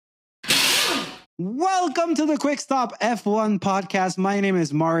Welcome to the Quick Stop F1 podcast. My name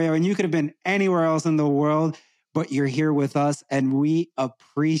is Mario, and you could have been anywhere else in the world, but you're here with us, and we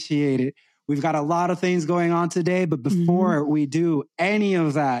appreciate it. We've got a lot of things going on today, but before we do any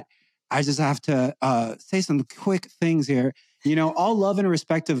of that, I just have to say some quick things here. You know, all love and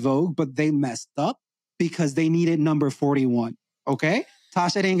respect to Vogue, but they messed up because they needed number 41, okay?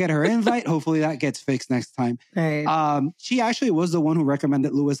 Tasha didn't get her invite. Hopefully that gets fixed next time. Right. She actually was the one who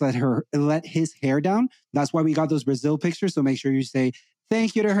recommended Lewis let his hair down. That's why we got those Brazil pictures. So make sure you say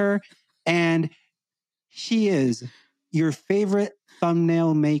thank you to her. And she is your favorite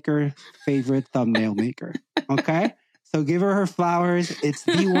thumbnail maker. Okay? So give her flowers. It's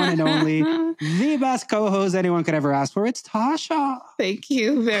the one and only, the best co-host anyone could ever ask for. It's Tasha. Thank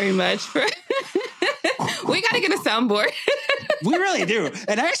you very much for... We got to get a soundboard. We really do.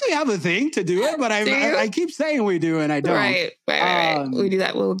 And I actually have a thing to do it, but I keep saying we do and I don't. Right. We do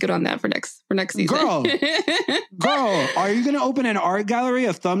that. We'll get on that for next season. Girl, are you going to open an art gallery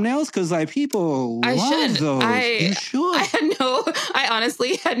of thumbnails? Because like people love those. You should. I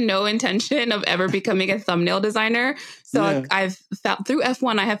honestly had no intention of ever becoming a thumbnail designer. So I've found through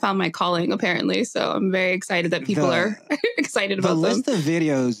F1, I have found my calling apparently. So I'm very excited that people are excited about them. The list of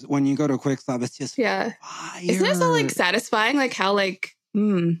videos when you go to Quick Stop, it's just fire. Isn't it so like satisfying? Like how it's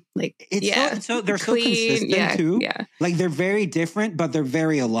so they're clean, so consistent too. Yeah. Like they're very different, but they're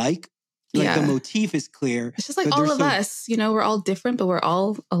very alike. Like the motif is clear. It's just like all of us, you know, we're all different, but we're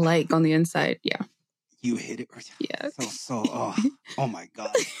all alike on the inside. Yeah. You hit it. Yeah. Oh my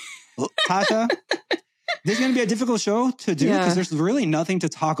God. Well, Tasha, this is going to be a difficult show to do because there's really nothing to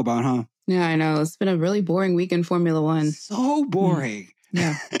talk about, huh? Yeah, I know. It's been a really boring week in Formula One. So boring.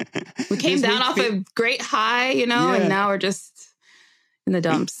 Yeah. We came down off a great high, you know, and now we're just in the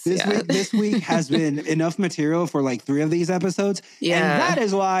dumps. This week has been enough material for like 3 of these episodes. Yeah. And that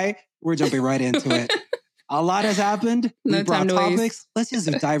is why we're jumping right into it. A lot has happened. We brought topics. Let's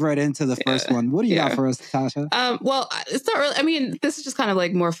just dive right into the first one. What do you got for us, Tasha? Well, it's not really, I mean, this is just kind of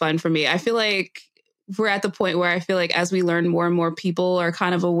like more fun for me. I feel like we're at the point where I feel like as we learn more and more people are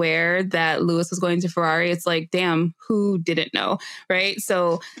kind of aware that Lewis was going to Ferrari, it's like, damn, who didn't know, right?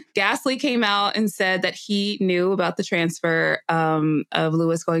 So Gasly came out and said that he knew about the transfer of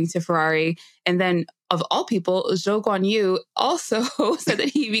Lewis going to Ferrari. And then of all people, Zhou Guanyu also said that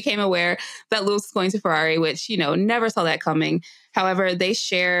he became aware that Lewis was going to Ferrari, which, you know, never saw that coming. However, they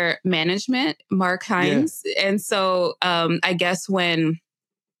share management, Mark Hines. Yeah. And so I guess when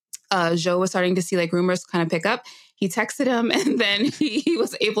Zhou was starting to see like rumors kind of pick up, he texted him and then he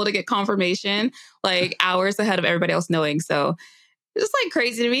was able to get confirmation like hours ahead of everybody else knowing. So it's just like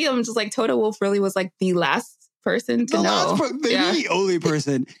crazy to me. I'm just like, Toto Wolff really was like the last person to know. Maybe the only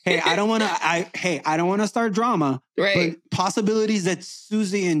person. Hey, I don't want to start drama. Right. But possibilities that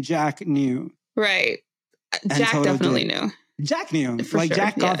Susie and Jack knew. Right. Jack Toto definitely knew. Jack knew.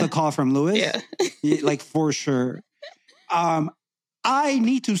 Jack got the call from Lewis. Yeah. Like for sure. I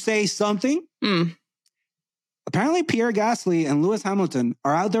need to say something. Apparently, Pierre Gasly and Lewis Hamilton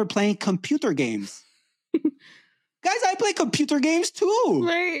are out there playing computer games. Guys, I play computer games too.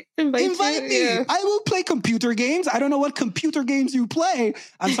 Right. Invite me. Yeah. I will play computer games. I don't know what computer games you play.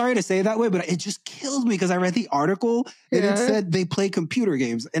 I'm sorry to say it that way, but it just kills me because I read the article and it said they play computer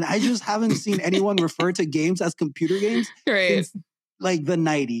games. And I just haven't seen anyone refer to games as computer games since like the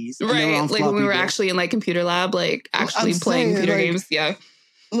 90s. Right. Like when we were actually in like computer lab, like actually playing computer games. Yeah.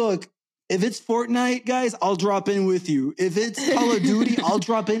 Look, if it's Fortnite, guys, I'll drop in with you. If it's Call of Duty, I'll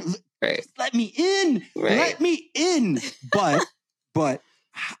drop in. Right. Let me in. Right. Let me in. But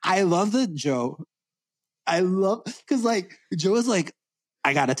I love the Joe. Because like Joe is like,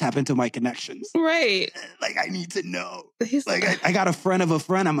 I got to tap into my connections. Right. Like, I need to know. He's like, I got a friend of a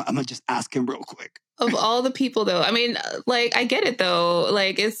friend. I'm going to just ask him real quick. Of all the people, though, I mean, like, I get it, though.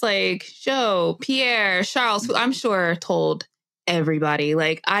 Like, it's like Joe, Pierre, Charles, who I'm sure told everybody.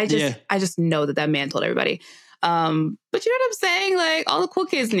 Like, I just know that man told everybody. But you know what I'm saying? Like, all the cool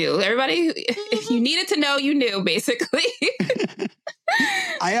kids knew. Everybody, if you needed to know, you knew, basically.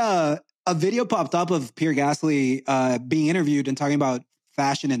 A video popped up of Pierre Gasly being interviewed and talking about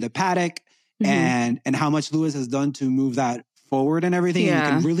fashion in the paddock and how much Lewis has done to move that forward and everything. Yeah. And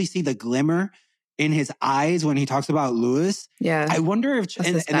you can really see the glimmer in his eyes when he talks about Lewis. Yeah. I wonder if,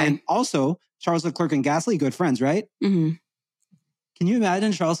 and then also Charles Leclerc and Gasly, good friends, right? Mm-hmm. Can you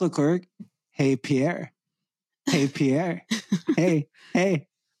imagine Charles Leclerc? Hey, Pierre. Hey, Pierre. hey,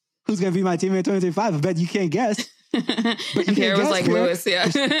 who's going to be my teammate in 2025? I bet you can't guess. But you Pierre was like Pierre. Lewis, yeah.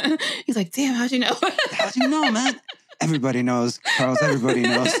 He's like, damn, how'd you know? How'd you know, man? Everybody knows, Charles. Everybody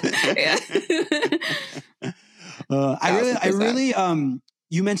knows. Yeah. I really,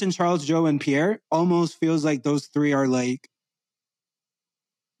 you mentioned Charles, Joe, and Pierre. Almost feels like those three are like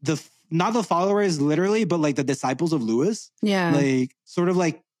not the followers literally, but like the disciples of Lewis. Yeah. Like sort of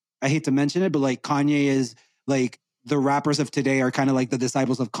like, I hate to mention it, but like Kanye is like the rappers of today are kind of like the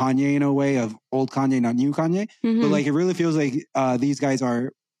disciples of Kanye in a way, of old Kanye, not new Kanye. But like it really feels like these guys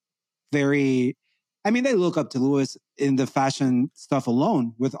are very, I mean, they look up to Lewis in the fashion stuff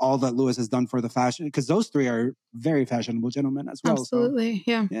alone with all that Lewis has done for the fashion, because those three are very fashionable gentlemen as well. Absolutely. So,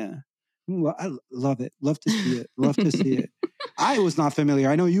 yeah. Yeah. I love it. Love to see it. Love to see it. I was not familiar.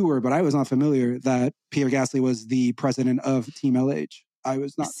 I know you were, but I was not familiar that Pierre Gasly was the president of Team LH. I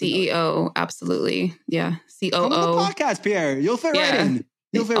was not CEO. familiar. Absolutely. Yeah. COO. Come on the podcast, Pierre. You'll fit right in.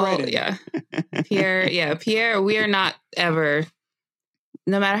 You'll fit right in. Yeah. Pierre. Yeah. Pierre, we are not ever,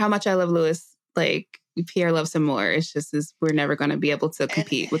 no matter how much I love Lewis, like Pierre loves him more. It's just we're never going to be able to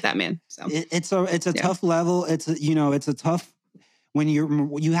compete with that man. So it's a tough level. It's a tough, when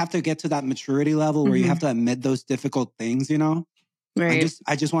you have to get to that maturity level where you have to admit those difficult things, Right.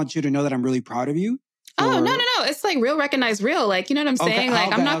 I just want you to know that I'm really proud of you. Oh, no. It's like real recognize real. Like, you know what I'm saying? Okay,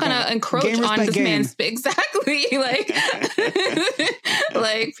 like, I'm not going to encroach on this man's... Exactly. Like,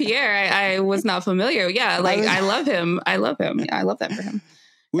 like Pierre, I was not familiar. Yeah. Like, I love him. I love him. Yeah, I love that for him.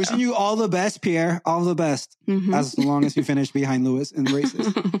 Wishing you all the best, Pierre. All the best. As long as you finish behind Lewis in the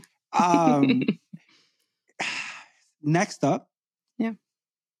races. Next up,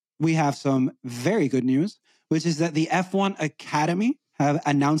 we have some very good news, which is that the F1 Academy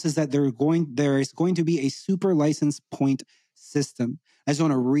announces that there is going to be a super license point system. I just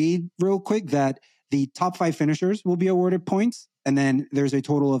want to read real quick that the top 5 finishers will be awarded points, and then there's a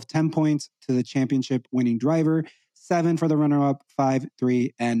total of 10 points to the championship winning driver, 7 for the runner-up, 5,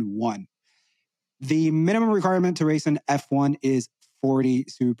 3, and 1. The minimum requirement to race in F1 is 40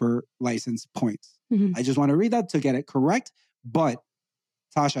 super license points. I just want to read that to get it correct, but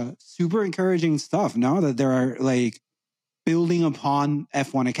Tasha, super encouraging stuff now that there are like building upon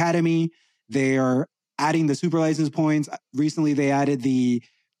F1 Academy. They are adding the super license points. Recently, they added the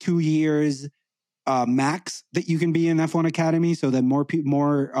 2 years max that you can be in F1 Academy so that more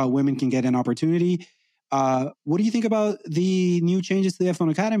women can get an opportunity. What do you think about the new changes to the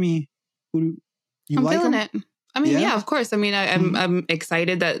F1 Academy? I'm like feeling it. I mean, yeah, of course. I mean, I'm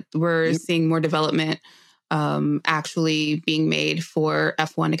excited that we're seeing more development actually being made for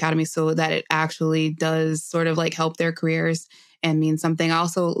F1 Academy so that it actually does sort of like help their careers and mean something. I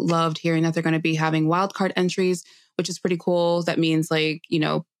also loved hearing that they're going to be having wildcard entries, which is pretty cool. That means like,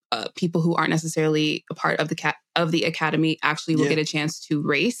 people who aren't necessarily a part of the academy actually will get a chance to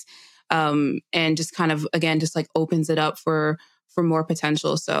race. And just kind of, again, just like opens it up for more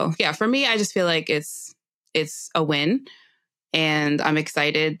potential. So yeah, for me, I just feel like it's a win, and I'm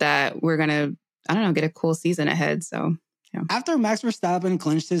excited that we're going to, get a cool season ahead. So, yeah. After Max Verstappen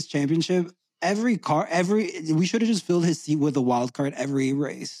clinched his championship, we should have just filled his seat with a wild card every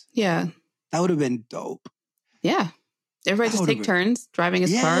race. Yeah. That would have been dope. Yeah. Everybody just take turns driving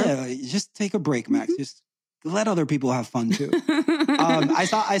his car. Yeah, just take a break, Max. Just let other people have fun too. I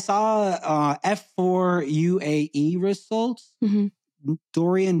saw F4 UAE results.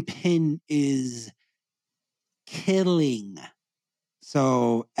 Dorian Pin is killing.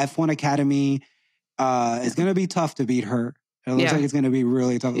 So F1 Academy is going to be tough to beat her. It looks like it's going to be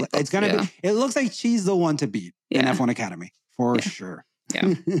really tough. It looks like she's the one to beat in F1 Academy for sure.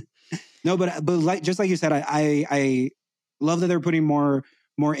 Yeah. No, but like just like you said, I love that they're putting more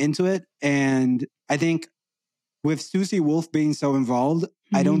into it, and I think with Susie Wolf being so involved,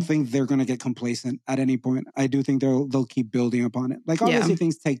 I don't think they're going to get complacent at any point. I do think they'll keep building upon it. Like obviously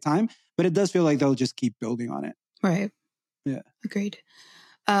things take time, but it does feel like they'll just keep building on it. Right. Yeah. Agreed.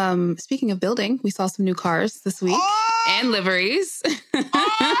 Speaking of building, we saw some new cars this week and liveries. I'm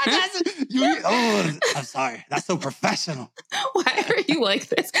sorry. That's so professional. Why are you like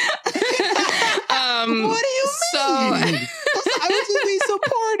this? What do you mean? I was just being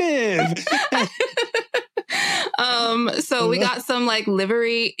supportive. So we got some like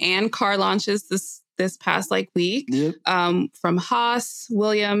livery and car launches this past like week. Yep. From Haas,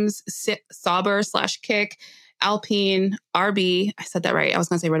 Williams, Sauber/Kick, Alpine, RB. I said that right. I was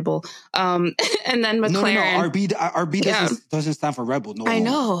going to say Red Bull. And then McLaren. No. RB doesn't stand for Red Bull. No. I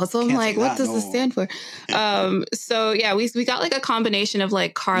know. So I'm like, what does this stand for? So yeah, we got like a combination of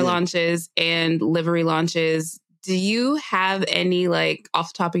like car launches and livery launches. Do you have any like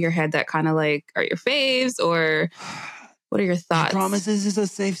off the top of your head that kind of like are your faves, or what are your thoughts? I promise this is a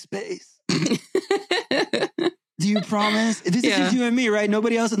safe space. Do you promise? This is just you and me, right?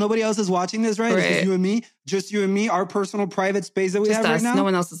 Nobody else is watching this, right? It's just you and me. Just you and me, our personal private space that we have right now. No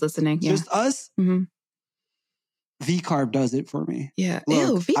one else is listening. Yeah. Just us? Mm-hmm. V-carb does it for me. Yeah. Look,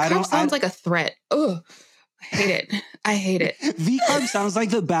 Ew, V-carb sounds like a threat. Ugh. I hate it. V-carb sounds like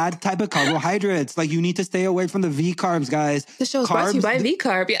the bad type of carbohydrates. Like you need to stay away from the V-carbs, guys. The show is brought to you by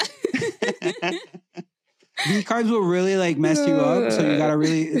V-carb. Yeah. V-carbs will really like mess you up. So you got to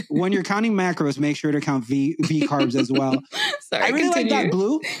really, when you're counting macros, make sure to count V-carbs as well. Sorry, I really like that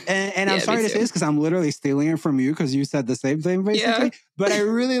blue. And I'm sorry to say this because I'm literally stealing it from you because you said the same thing basically. Yeah. But I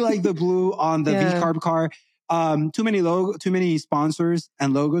really like the blue on the V-carb car. Too many sponsors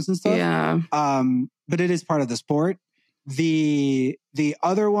and logos and stuff. Yeah. But it is part of the sport. The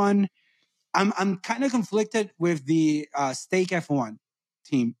other one, I'm kind of conflicted with the Stake F1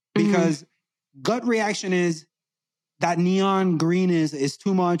 team because gut reaction is that neon green is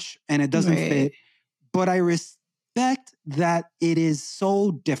too much and it doesn't fit. But I respect that it is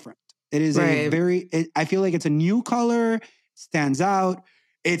so different. It is I feel like it's a new color, stands out.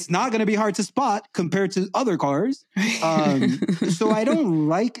 It's not going to be hard to spot compared to other cars. So I don't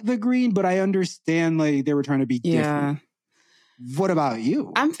like the green, but I understand like they were trying to be different. What about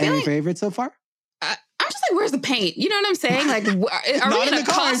you? Any favorites so far? I'm just like, where's the paint? You know what I'm saying? Like, are we in a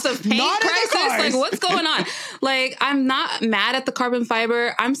cost of paint crisis? Like, what's going on? Like, I'm not mad at the carbon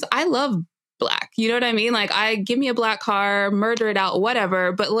fiber. I love black. You know what I mean? Like, give me a black car, murder it out,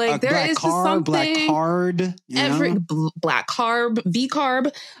 whatever. But like, there is just something. Black card. Black carb, V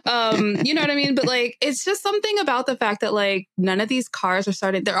carb. You know what I mean? But like, it's just something about the fact that like none of these cars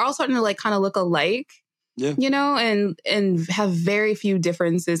they're all starting to like kind of look alike. Yeah. You know, and have very few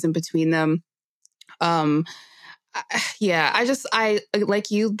differences in between them. I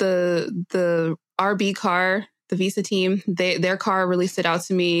like you, the RB car, the Visa team, their car really stood out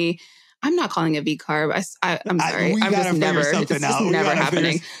to me. I'm not calling it V-carb. I'm sorry. I'm just never. It's just never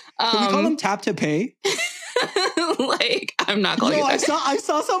happening. Can we call them tap to pay? Like, I'm not calling it that. I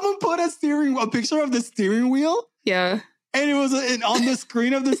saw someone put a picture of the steering wheel. Yeah. And it was on the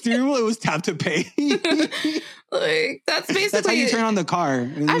screen of the steering wheel, it was tap to pay. Like, that's basically... That's how you turn on the car. I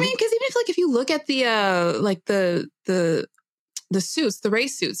mean, because even if you look at the suits, the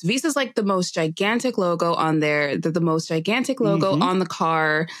race suits, Visa's like the most gigantic logo on there, the most gigantic logo on the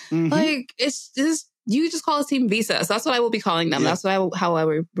car. Like, it's just, you just call it Team Visa. So that's what I will be calling them. Yeah. That's how I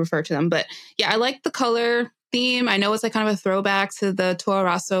would refer to them. But yeah, I like the color theme. I know it's like kind of a throwback to the Toro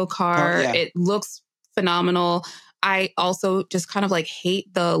Rosso car. It looks phenomenal. I also just kind of like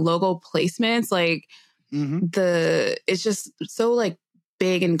hate the logo placements. Like it's just so like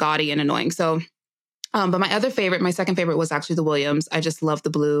big and gaudy and annoying. So but my second favorite was actually the Williams. I just love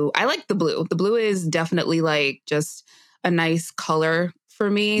the blue. I like the blue. The blue is definitely like just a nice color for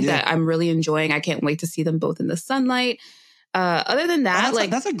me that I'm really enjoying. I can't wait to see them both in the sunlight. Other than that,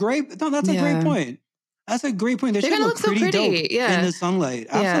 that's a great point. That's a great point. They're going to look pretty dope in the sunlight.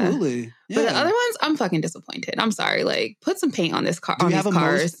 Absolutely. Yeah. But the other ones, I'm fucking disappointed. I'm sorry. Like, put some paint on this car. Do you have a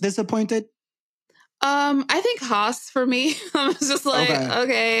most disappointed? I think Haas for me. I was just like,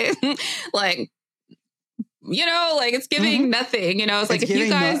 okay. Like, you know, like it's giving nothing. You know, it's like if you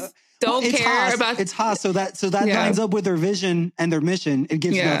guys don't care about it's Haas, so that lines up with their vision and their mission. It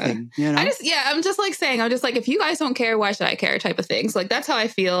gives nothing. You know, I'm just like saying, I'm just like, if you guys don't care, why should I care? Type of thing. So like that's how I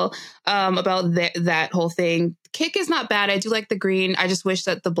feel about that whole thing. Kick is not bad. I do like the green. I just wish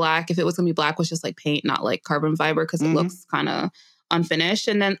that the black, if it was gonna be black, was just like paint, not like carbon fiber, because it looks kind of unfinished.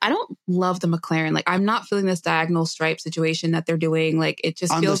 And then I don't love the McLaren. Like I'm not feeling this diagonal stripe situation that they're doing. Like it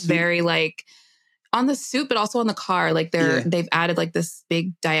just feels very like on the suit, but also on the car. Like they've added like this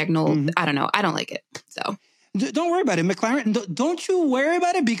big diagonal. I don't know. I don't like it. So don't worry about it. McLaren, don't you worry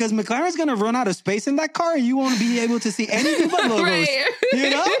about it, because McLaren's going to run out of space in that car and you won't be able to see anything but logos. Right. You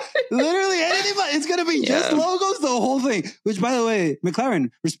know? Literally anything but, it's going to be just logos, the whole thing. Which, by the way,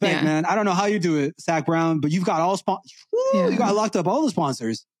 McLaren, respect, man. I don't know how you do it, Zach Brown, but you've got all you got locked up all the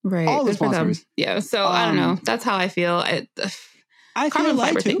sponsors. Right. All the sponsors. Yeah. So I don't know. That's how I feel. I feel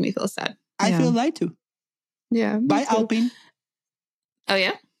lied to. Make me feel sad. I feel lied to. Yeah. By Alpine. Oh,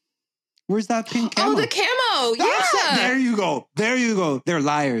 yeah? Where's that pink camo? Oh, the camo. Yeah. There you go. They're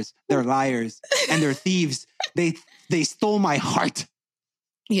liars. And they're thieves. They stole my heart.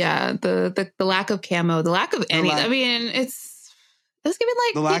 Yeah. The lack of camo, the lack of any. I mean, it's giving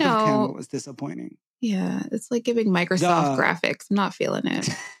like, the lack of camo was disappointing. Yeah. It's like giving Microsoft graphics. I'm not feeling it.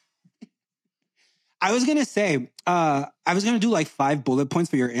 I was going to say, I was going to do like 5 bullet points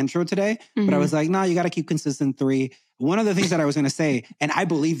for your intro today, but I was like, no, you got to keep consistent 3. One of the things that I was going to say, and I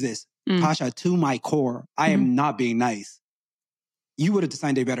believe this, Tasha, to my core, I am not being nice. You would have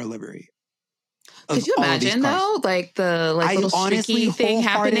designed a better livery. Could you imagine though? Like the little streaky thing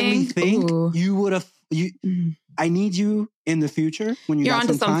happening? Think you would have, I need you in the future when you You're got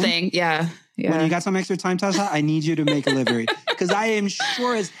onto some time. something. Yeah. Yeah. When you got some extra time, Tasha, I need you to make a livery. Because I am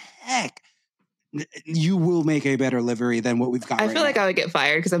sure as heck you will make a better livery than what we've got I right feel like now. I would get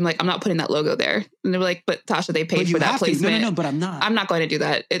fired because I'm like, I'm not putting that logo there. And they're like, but Tasha, they paid for that placement. No, but I'm not. I'm not going to do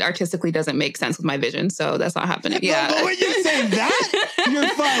that. It artistically doesn't make sense with my vision. So that's not happening. Yeah. No, but when you say that, you're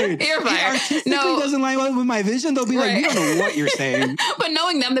fired. You're fired. It artistically doesn't line up with my vision. They'll be like, we don't know what you're saying. But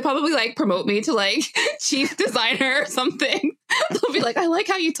knowing them, they probably like promote me to like chief designer or something. They'll be like, I like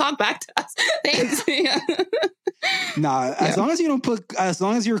how you talk back to us. Thanks. Yeah. Nah, as long as you don't as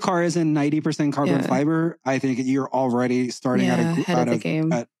long as your car isn't 90% carbon fiber, I think you're already starting ahead of the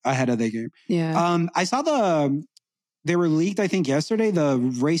game. Ahead of the game. Yeah. I saw they were leaked, I think yesterday, the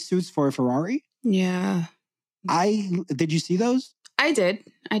race suits for Ferrari. Yeah. Did you see those? I did.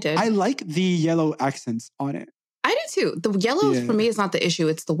 I like the yellow accents on it. I do too. The yellow for me is not the issue.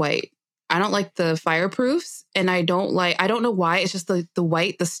 It's the white. I don't like the fireproofs, and I don't know why. It's just the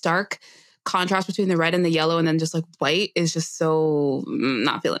white, the stark contrast between the red and the yellow, and then just like white is just so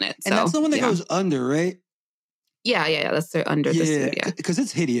not feeling it. And that's the one that goes under, right? Yeah. That's the under the suit. Yeah, because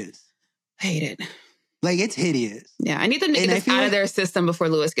it's hideous. I hate it. Like, it's hideous. Yeah, I need them to get this out of their system before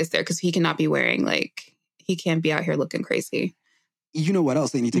Lewis gets there, because he cannot be wearing he can't be out here looking crazy. You know what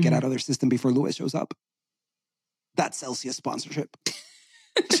else they need to get out of their system before Lewis shows up? That Celsius sponsorship.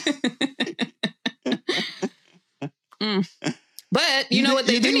 But you know what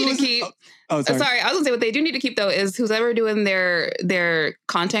they do need to keep? Sorry. I was gonna say what they do need to keep though is who's ever doing their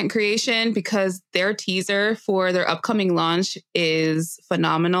content creation, because their teaser for their upcoming launch is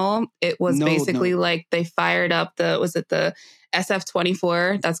phenomenal. It was basically like they fired up the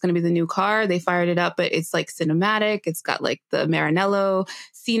SF24. That's going to be the new car. They fired it up, but it's like cinematic. It's got like the Maranello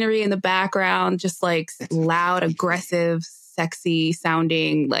scenery in the background, just like loud, aggressive, sexy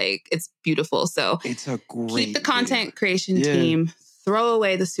sounding. Like, it's beautiful. So it's a great keep the content creation team, throw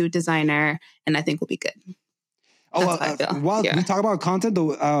away the suit designer, and I think we'll be good. While we talk about content,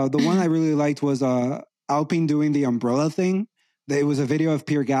 the one I really liked was Alpine doing the umbrella thing. It was a video of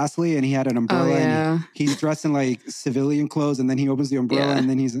Pierre Gasly, and he had an umbrella, and he's dressed in like civilian clothes, and then he opens the umbrella, and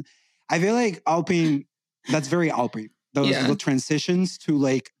then I feel like Alpine, that's very Alpine. Those transitions to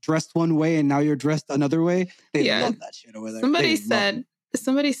like dressed one way and now you're dressed another way. They love that shit over there.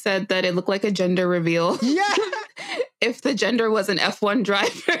 Somebody said that it looked like a gender reveal. Yeah. If the gender was an F1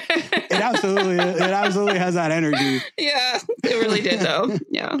 driver. It absolutely has that energy. Yeah, it really did though.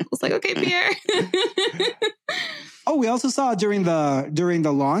 Yeah. I was like, okay, Pierre. Oh, we also saw during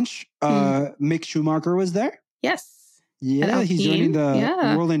the launch, Mick Schumacher was there. Yes. Yeah, he's joining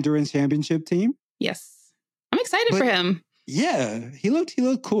the World Endurance Championship team. Yes. I'm excited for him. Yeah, he looked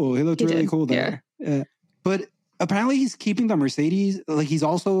cool. He looked really cool there. Yeah. But apparently he's keeping the Mercedes. Like, he's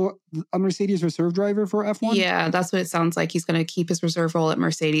also a Mercedes reserve driver for F1. Yeah, that's what it sounds like. He's going to keep his reserve role at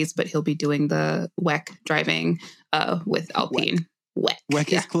Mercedes, but he'll be doing the WEC driving with Alpine.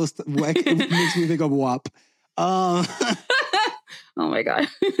 WEC is close to WEC. It makes me think of WOP. Oh my God.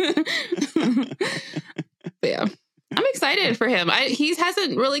 But yeah. I'm excited for him. He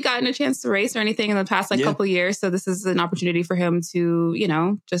hasn't really gotten a chance to race or anything in the past couple of years. So this is an opportunity for him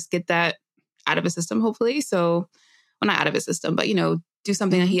to, just get that out of his system, hopefully. So, well, not out of his system, but, do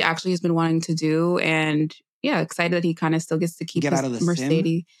something that he actually has been wanting to do. And excited that he kind of still gets to keep his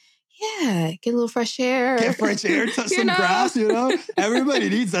Mercedes. Sim. Yeah, get a little fresh air. Get fresh air, touch some grass, Everybody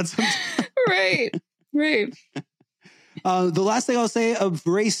needs that sometimes. Right. The last thing I'll say of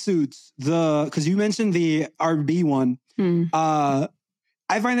race suits, because you mentioned the RB one, I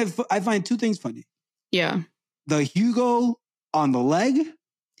find two things funny. Yeah, the Hugo on the leg,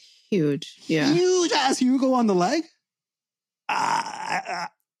 huge ass Hugo on the leg. Like,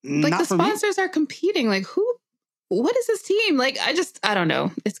 the sponsors are competing. Like, what is this team? Like, I don't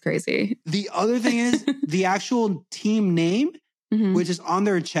know. It's crazy. The other thing is the actual team name, which is on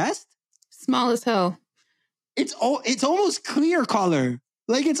their chest, small as hell. It's almost clear color.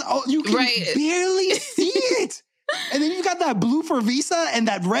 Like, you can barely see it. And then you got that blue for Visa and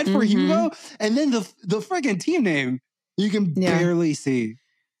that red for Hugo. And then the freaking team name, you can barely see.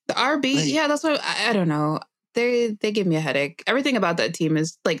 The RB, that's what I don't know. They give me a headache. Everything about that team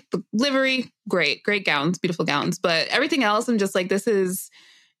is like the livery, great gowns, beautiful gowns. But everything else, I'm just like, this is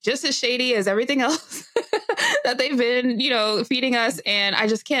just as shady as everything else that they've been, feeding us. And I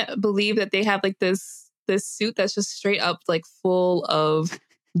just can't believe that they have like this suit that's just straight up like full of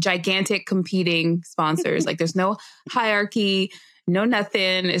gigantic competing sponsors. Like, there's no hierarchy, no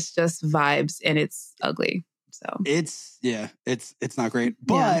nothing. It's just vibes, and it's ugly. So it's not great.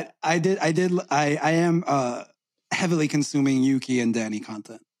 But I am heavily consuming Yuki and Danny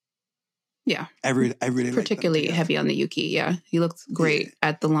content. Yeah. I really particularly like heavy on the Yuki. Yeah. He looked great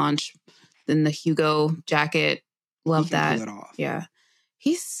at the launch. Then the Hugo jacket. Love that. Pull it off. Yeah.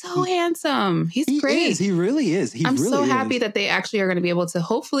 He's so handsome. He's great. Is. He really is. I'm so happy that they actually are going to be able to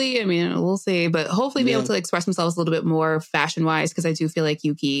hopefully, I mean, we'll see, but hopefully be able to express themselves a little bit more fashion wise. Because I do feel like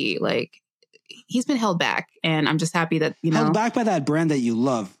Yuki, like, he's been held back. And I'm just happy that, held back by that brand that you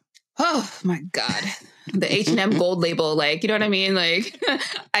love. Oh my God. The H&M gold label, like, you know what I mean? Like,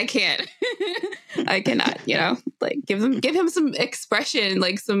 I can't. I cannot, like give him some expression,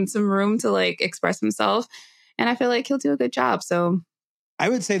 like some room to like express himself. And I feel like he'll do a good job. So I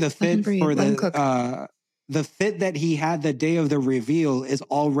would say the fit for the fit that he had the day of the reveal is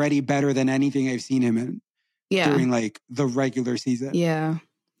already better than anything I've seen him in during like the regular season. Yeah.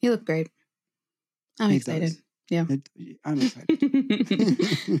 He looked great. I'm excited. Yeah. I'm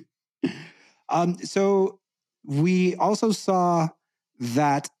excited. So we also saw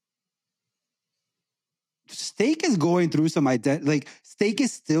that Steak is going through some Steak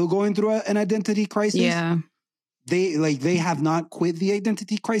is still going through an identity crisis. Yeah. They have not quit the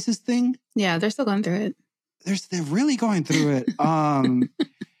identity crisis thing. Yeah, they're still going through it. They're really going through it.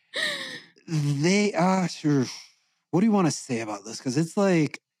 Sure. What do you want to say about this? Because it's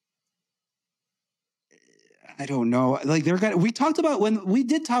like, I don't know. Like we talked about when we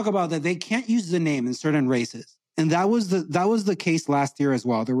did talk about that they can't use the name in certain races. And that was the case last year as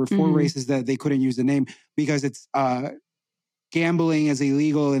well. There were 4 races that they couldn't use the name because it's gambling is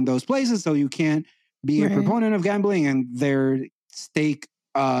illegal in those places. So you can't be a proponent of gambling, and their stake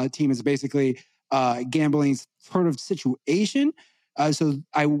team is basically gambling sort of situation. So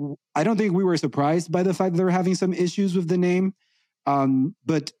I don't think we were surprised by the fact that they're having some issues with the name.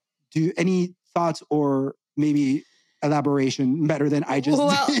 But any thoughts or maybe elaboration better than I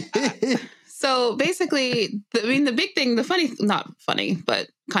just did? So basically, the big thing, not funny, but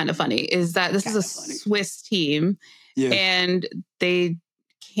kind of funny, is that this is a Swiss team and they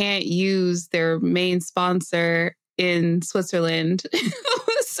can't use their main sponsor in Switzerland.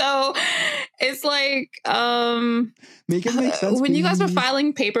 So it's like, make it make sense. When you guys were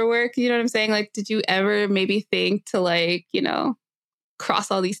filing paperwork, you know what I'm saying? Like, did you ever maybe think to like,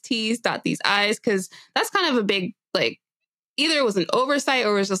 cross all these T's, dot these I's? Because that's kind of a big, like, either it was an oversight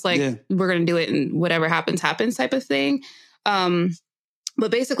or it was just like, we're going to do it and whatever happens type of thing. But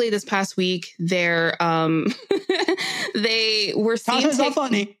basically this past week, they were seen. It's all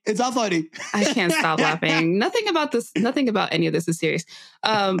funny. It's all funny. I can't stop laughing. Nothing about any of this is serious.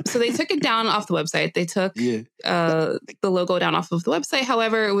 So they took it down off the website. They took the logo down off of the website.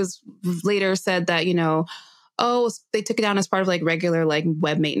 However, it was later said that, they took it down as part of like regular like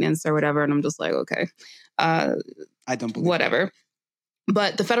web maintenance or whatever. And I'm just like, okay. I don't believe whatever. It.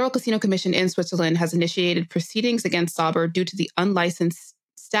 But the Federal Casino Commission in Switzerland has initiated proceedings against Sauber due to the unlicensed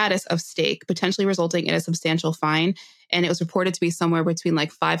status of Stake, potentially resulting in a substantial fine. And it was reported to be somewhere between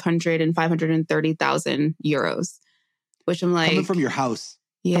like 500 and 530,000 euros, which I'm like, coming from your house,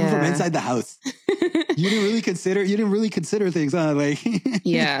 coming from inside the house. You didn't really consider things, huh? Like,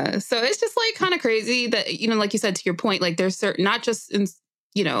 yeah. So it's just like kind of crazy that, like you said, to your point, like there's certain, not just in,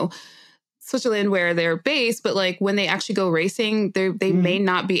 Switzerland where they're based, but like when they actually go racing, they may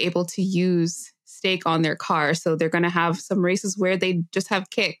not be able to use Stake on their car. So they're going to have some races where they just have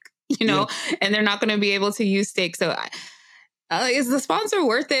kick, and they're not going to be able to use Stake. So is the sponsor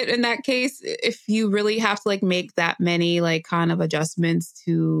worth it in that case? If you really have to like make that many like kind of adjustments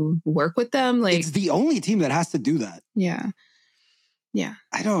to work with them, like it's the only team that has to do that. Yeah. Yeah.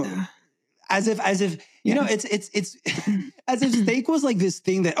 I don't, as if, it's as if Stake was like this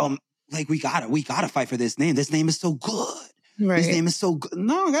thing that, like we gotta fight for this name. This name is so good. Right. This name is so good.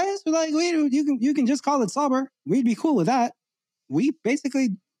 No, guys, we're like, wait, you can just call it Sauber. We'd be cool with that. We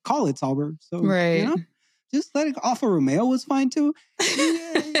basically call it Sauber. So just let it Alfa Romeo was fine too. You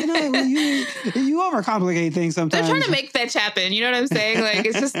overcomplicate things sometimes. They're trying to make fetch happen. You know what I'm saying? Like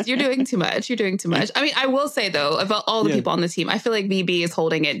it's just you're doing too much. I mean, I will say though, about all the people on the team, I feel like VB is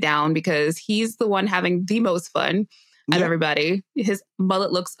holding it down because he's the one having the most fun. Of everybody. His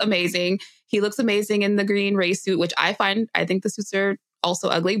mullet looks amazing. He looks amazing in the green race suit, which I think the suits are also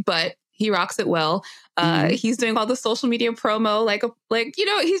ugly, but he rocks it well. He's doing all the social media promo,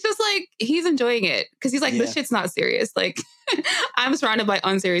 he's just like, he's enjoying it because he's like, this shit's not serious. Like I'm surrounded by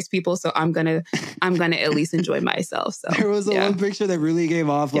unserious people, so I'm gonna at least enjoy myself. So there was one picture that really gave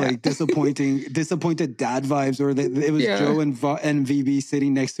off like disappointed dad vibes, or it was Joe and VB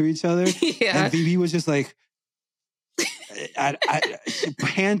sitting next to each other, and VB was just like,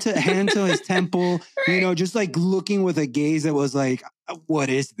 hand to his temple, just like looking with a gaze that was like, what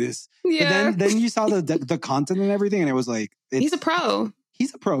is this? But then you saw the content and everything, and it was like, he's a pro.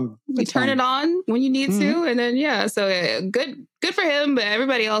 He's a pro. You turn it on when you need to, and then so good for him. But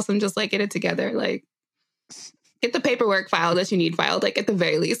everybody else, I'm just like, get it together. Like, get the paperwork filed that you need filed. Like, at the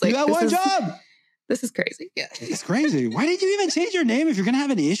very least, like, you got one job. This is crazy. Yeah, it's crazy. Why did you even change your name if you're gonna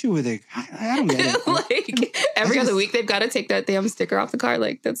have an issue with it? I don't get it. Like every other week, they've got to take that damn sticker off the car.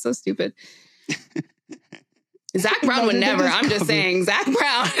 Like, that's so stupid. Zach Brown would never. I'm just saying, Zach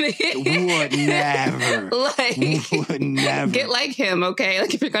Brown would never. Would never get like him. Okay,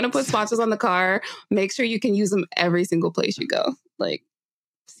 like if you're gonna put sponsors on the car, make sure you can use them every single place you go. Like,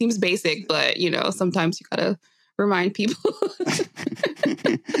 seems basic, but sometimes you gotta remind people.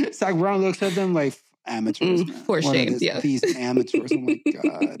 Zach Brown looks at them like amateurs. For shame, these amateurs. Oh my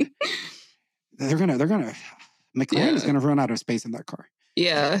god, they're gonna. McLaren is gonna run out of space in that car.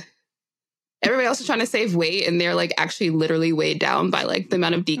 Yeah. Everybody else is trying to save weight, and they're like actually literally weighed down by like the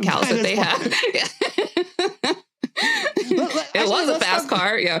amount of decals that they have. It was a fast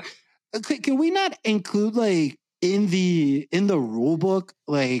car. Yeah. Can we not include like in the rule book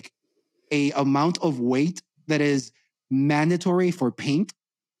like a amount of weight that is mandatory for paint?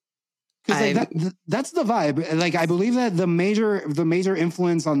 Because like that's the vibe. Like I believe that the major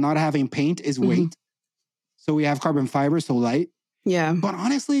influence on not having paint is weight. So we have carbon fiber, so light. Yeah. But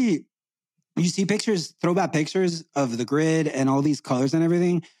honestly, you see throwback pictures of the grid and all these colors and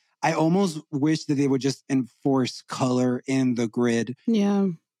everything. I almost wish that they would just enforce color in the grid. Yeah.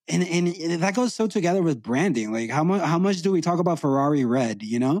 And that goes so together with branding. Like how much do we talk about Ferrari red,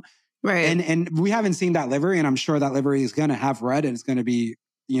 Right. And we haven't seen that livery, and I'm sure that livery is going to have red and it's going to be,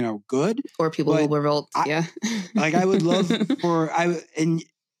 good. Or people will revolt. Yeah. Like I would love for us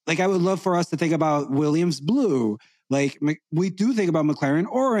to think about Williams blue. Like we do think about McLaren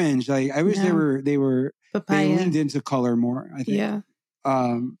orange. Like I wish they leaned into color more, I think. Yeah.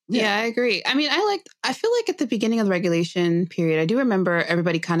 I agree. I mean, I feel like at the beginning of the regulation period, I do remember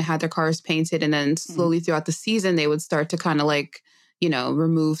everybody kind of had their cars painted, and then slowly throughout the season, they would start to kind of like,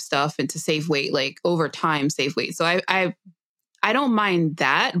 remove stuff and to save weight, like over time, save weight. So I don't mind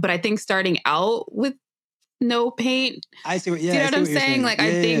that, but I think starting out with no paint, I see what, do you know what I'm saying? Like,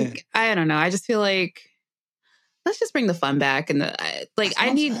 I don't know. I just feel like, let's just bring the fun back. And we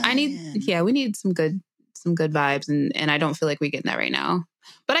need some good vibes. And I don't feel like we're getting that right now,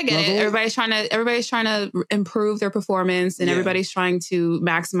 but I get it. Everybody's trying to improve their performance, and everybody's trying to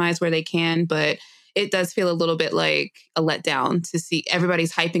maximize where they can. But it does feel a little bit like a letdown to see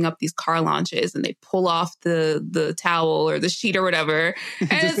everybody's hyping up these car launches, and they pull off the towel or the sheet or whatever. And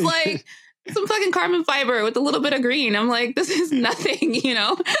it's like some fucking carbon fiber with a little bit of green. I'm like, this is nothing,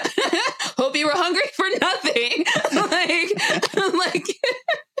 Hope you were hungry for nothing. like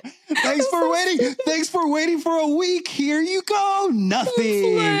Thanks for waiting for a week. Here you go.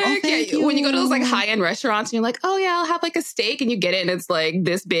 Nothing. When you go to those like high-end restaurants and you're like, oh yeah, I'll have like a steak, and you get it and it's like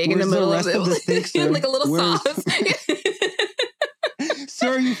this big in the middle of the steak, sir? Like a little sauce.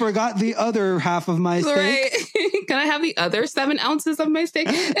 Sir, you forgot the other half of my steak. Right. Can I have the other 7 ounces of my steak?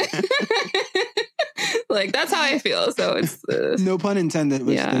 Like, that's how I feel. So it's no pun intended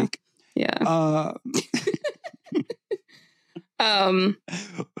with steak. Yeah.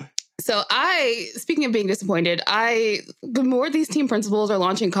 So speaking of being disappointed, the more these team principals are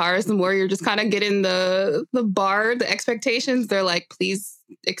launching cars, the more you're just kind of getting the expectations. They're like, please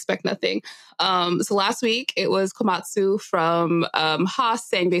expect nothing. So last week it was Komatsu from Haas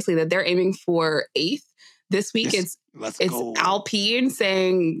saying basically that they're aiming for 8th. This week it's Alpine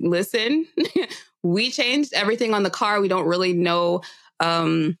saying, listen, we changed everything on the car. We don't really know.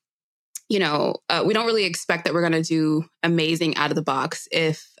 We don't really expect that we're going to do amazing out of the box.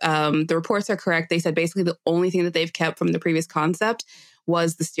 If the reports are correct, they said basically the only thing that they've kept from the previous concept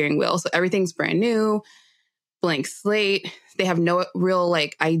was the steering wheel. So everything's brand new, blank slate. They have no real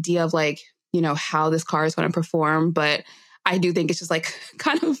like idea of like, how this car is going to perform. But I do think it's just like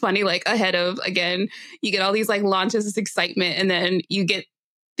kind of funny, like ahead of, again, you get all these like launches, this excitement, and then you get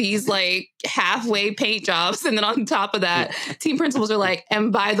these like halfway paint jobs. And then on top of that, team principals are like,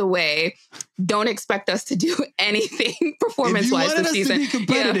 and by the way, don't expect us to do anything performance-wise this season. If you wanted us to be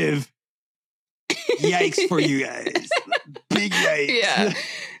competitive, yikes for you guys. Big yikes. Yeah.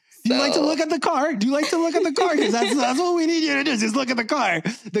 Do you like to look at the car? Because that's what we need you to do. Just look at the car.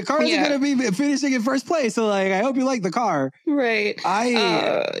 The car isn't going to be finishing in first place. So like, I hope you like the car. Right.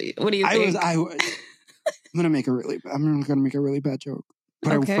 What do you think? I'm going to make a really bad joke.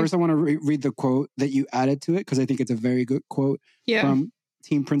 But first I want to read the quote that you added to it, because I think it's a very good quote from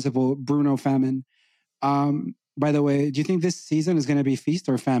team principal Bruno Famine. By the way, do you think this season is going to be feast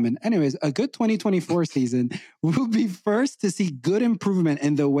or famine? Anyways, a good 2024 season will be first to see good improvement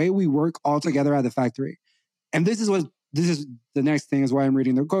in the way we work all together at the factory. And this is what this is the next thing is why I'm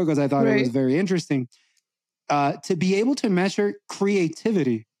reading the quote, because I thought it was very interesting. To be able to measure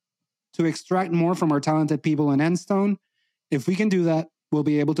creativity, to extract more from our talented people in Enstone, if we can do that, we'll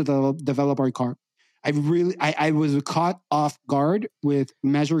be able to develop our car. I was caught off guard with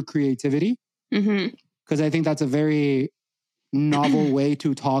measured creativity, because I think that's a very novel way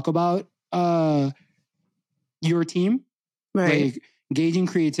to talk about your team. Right. Like gauging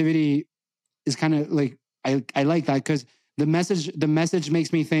creativity is kind of like, I like that, because the message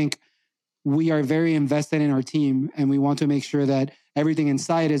makes me think we are very invested in our team and we want to make sure that everything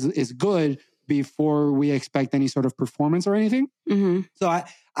inside is good before we expect any sort of performance or anything. So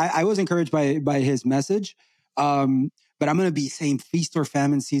I was encouraged by his message. But I'm going to be saying feast or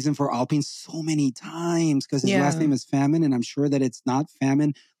famine season for Alpine so many times, because his last name is Famine, and I'm sure that it's not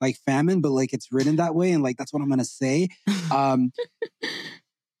famine like famine, but like it's written that way, and like that's what I'm going to say.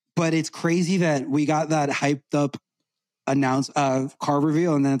 But it's crazy that we got that hyped up car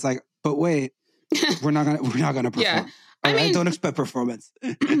reveal, and then it's like, but wait, we're not gonna perform. Yeah. I mean, don't expect performance.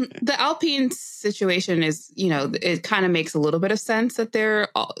 The Alpine situation is, it kind of makes a little bit of sense that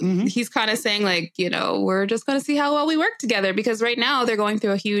he's kind of saying like, we're just going to see how well we work together, because right now they're going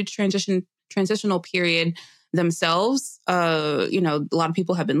through a huge transitional period themselves. A lot of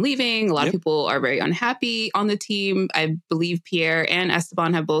people have been leaving. A lot of people are very unhappy on the team. I believe Pierre and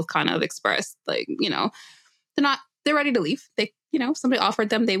Esteban have both kind of expressed like, they're ready to leave. They, somebody offered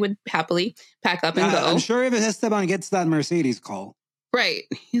them, they would happily pack up and go. I'm sure if Esteban gets that Mercedes call. Right.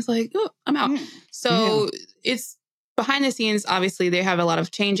 He's like, oh, I'm out. So it's behind the scenes. Obviously, they have a lot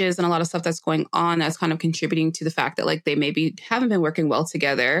of changes and a lot of stuff that's going on that's kind of contributing to the fact that like they maybe haven't been working well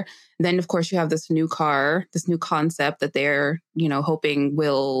together. Then, of course, you have this new car, this new concept that they're, hoping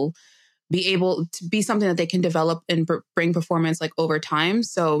will be able to be something that they can develop and bring performance like over time.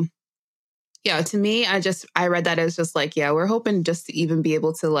 So yeah, to me, I read that as just like, we're hoping just to even be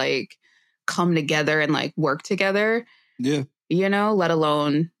able to like come together and like work together. Yeah. Let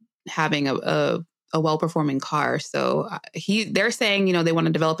alone having a well-performing car. So they're saying, they want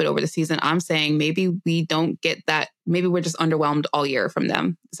to develop it over the season. I'm saying maybe we don't get that. Maybe we're just underwhelmed all year from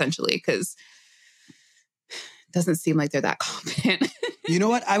them, essentially, because it doesn't seem like they're that confident. You know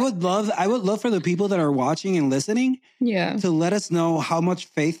what? I would love for the people that are watching and listening to let us know how much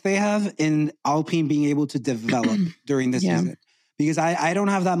faith they have in Alpine being able to develop during this season. Because I don't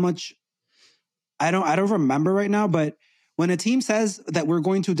have that much. I don't remember right now, but when a team says that we're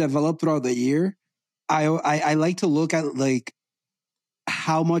going to develop throughout the year, I like to look at like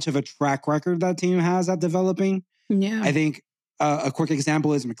how much of a track record that team has at developing. Yeah. I think a quick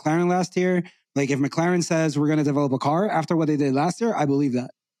example is McLaren last year. Like if McLaren says we're going to develop a car after what they did last year, I believe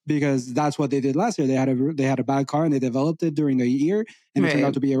that, because that's what they did last year. They had a bad car and they developed it during the year, and it turned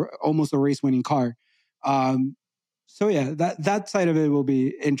out to be almost a race winning car. So yeah, that side of it will be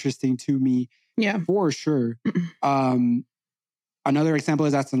interesting to me. Yeah, for sure. Another example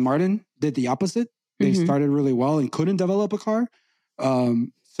is Aston Martin did the opposite. They started really well and couldn't develop a car.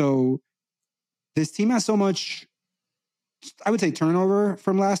 So this team has so much, I would say, turnover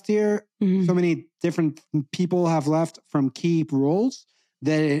from last year. So many different people have left from key roles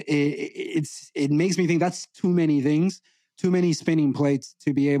that it makes me think that's too many things, too many spinning plates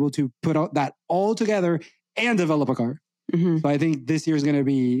to be able to put out that all together and develop a car. So I think this year is going to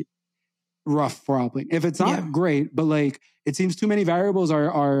be rough for Alpine. If it's not great, but like it seems too many variables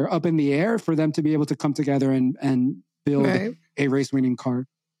are up in the air for them to be able to come together and build a race winning car.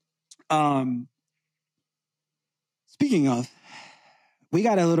 Speaking of, we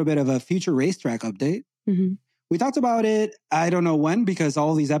got a little bit of a future racetrack update. We talked about it, I don't know when, because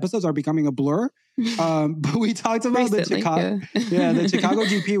all these episodes are becoming a blur. But we talked about the Chicago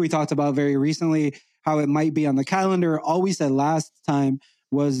GP. We talked about very recently how it might be on the calendar. All we said last time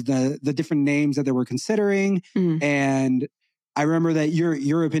was the different names that they were considering. And I remember that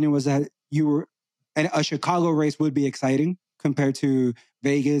your opinion was that a Chicago race would be exciting compared to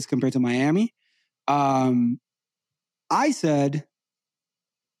Vegas, compared to Miami. I said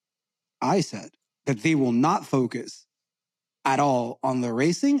that they will not focus at all on the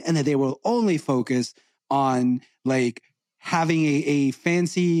racing, and that they will only focus on like having a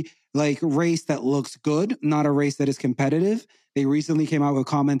fancy like race that looks good, not a race that is competitive. They recently came out with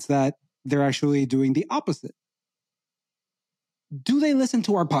comments that they're actually doing the opposite. Do they listen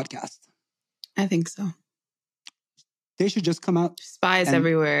to our podcast? I think so. They should just come out. Spies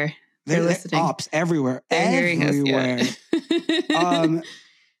everywhere. They're listening. Ops everywhere. They're hearing us. Yeah.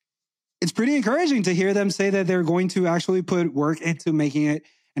 It's pretty encouraging to hear them say that they're going to actually put work into making it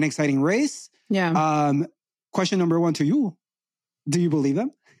an exciting race. Yeah. Question number one to you. Do you believe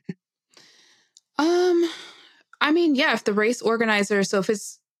them? I I mean, yeah, if the race organizer, so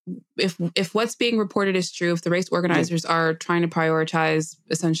if what's being reported is true, if the race organizers are trying to prioritize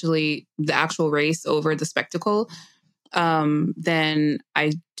essentially the actual race over the spectacle, then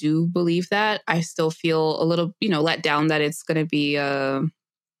I do believe that. I still feel a little, let down that it's going to be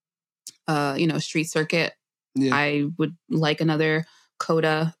street circuit. Yeah. I would like another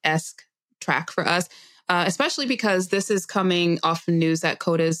COTA-esque track for us, especially because this is coming off the news that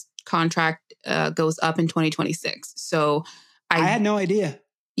COTA's contract goes up in 2026. So I had no idea.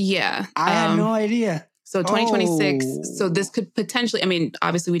 Yeah. I had no idea. So 2026. So this could potentially, I mean,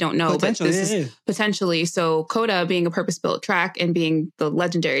 obviously we don't know, but this is potentially, so COTA being a purpose-built track and being the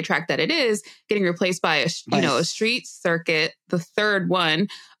legendary track that it is, getting replaced by a street circuit, the third one,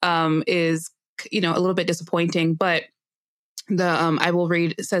 is, a little bit disappointing. But I will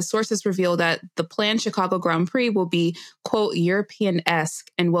read, it says, sources reveal that the planned Chicago Grand Prix will be, quote,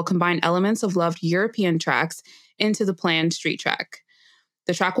 European-esque and will combine elements of loved European tracks into the planned street track.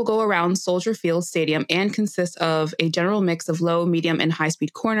 The track will go around Soldier Field Stadium and consist of a general mix of low, medium, and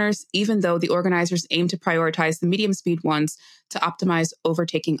high-speed corners, even though the organizers aim to prioritize the medium-speed ones to optimize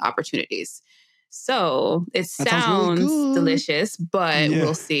overtaking opportunities. So it sounds really delicious, but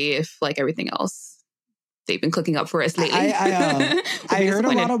we'll see if, like everything else, they've been cooking up for us lately. I heard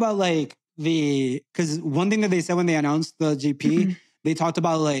a lot about because one thing that they said when they announced the GP, they talked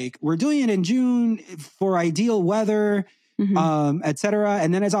about we're doing it in June for ideal weather. Et cetera.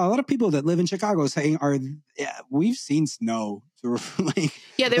 And then I saw a lot of people that live in Chicago saying, we've seen snow. So they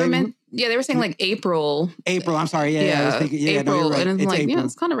were saying April. April, I'm sorry. I was thinking, April. No, you're right. And I'm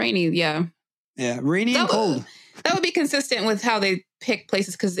it's kind of rainy. Yeah. Yeah, rainy and cold. That would be consistent with how they pick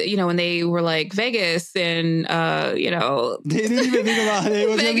places because, when they were Vegas and, They didn't even think about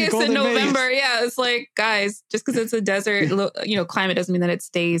it. Vegas in November. Vegas. Yeah, it's guys, just because it's a desert, climate doesn't mean that it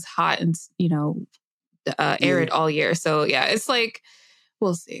stays hot and, arid all year. So yeah, it's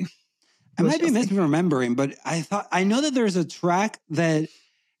we'll see. I might be misremembering, but I know that there's a track that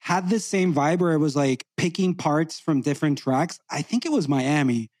had the same vibe where it was picking parts from different tracks. I think it was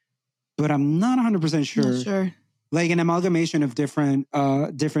Miami, but I'm not 100% sure. Not sure. An amalgamation of different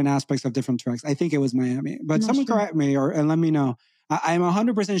aspects of different tracks. I think it was Miami, but someone correct me and let me know. I'm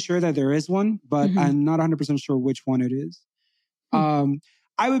 100% sure that there is one, but I'm not 100% sure which one it is.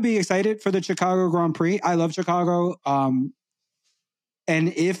 I would be excited for the Chicago Grand Prix. I love Chicago. And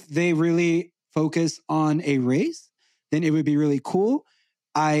if they really focus on a race, then it would be really cool.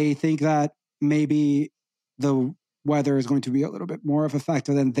 I think that maybe the weather is going to be a little bit more of a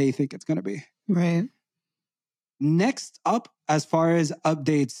factor than they think it's going to be. Right. Next up, as far as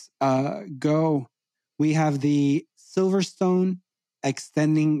updates go, we have the Silverstone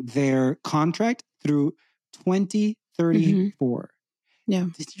extending their contract through 2034. Yeah.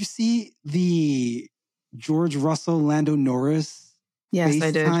 Did you see the George Russell, Lando Norris? Yes,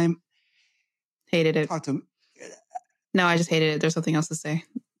 FaceTime? I did. Hated it. Talk to him. No, I just hated it. There's something else to say.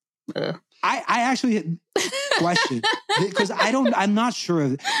 I actually question because I'm not sure.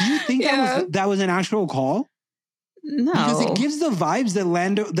 Do you think that was an actual call? No, because it gives the vibes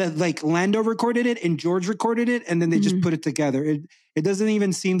that Lando recorded it and George recorded it, and then they just put it together. It doesn't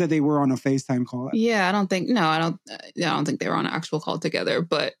even seem that they were on a FaceTime call. Yeah, I don't think they were on an actual call together.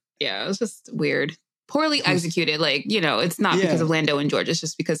 But yeah, it was just weird, poorly executed. It's not because of Lando and George. It's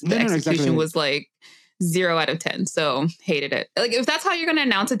just because the execution was 0 out of 10. So hated it. If that's how you're going to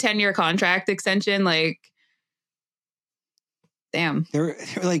announce a 10-year contract extension, damn, they're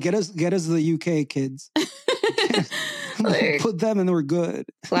get us the UK kids. Put them and we're good.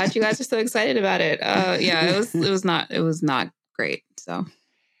 Glad you guys are so excited about it. It was not great. So,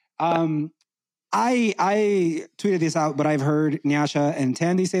 I tweeted this out, but I've heard Nyasha and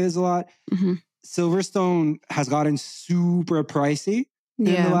Tandy say this a lot. Silverstone has gotten super pricey in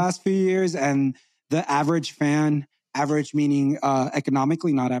the last few years, and the average fan, average meaning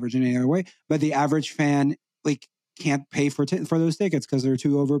economically, not average in any other way, but the average fan can't pay for those tickets because they're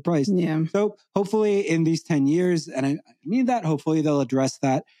too overpriced. Yeah. So hopefully in these 10 years, and I mean that, hopefully they'll address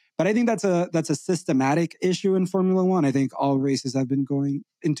that. But I think that's a systematic issue in Formula One. I think all races have been going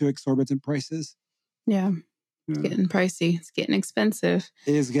into exorbitant prices. Yeah. It's getting pricey. It's getting expensive.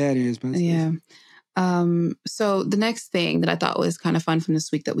 It is getting expensive. Yeah. So the next thing that I thought was kind of fun from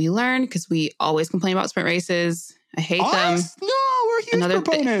this week that we learned, because we always complain about sprint races. I hate them. No, we're huge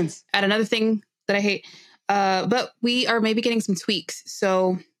proponents. Another thing that I hate. But we are maybe getting some tweaks.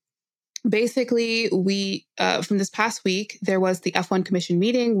 So basically, we from this past week, there was the F1 Commission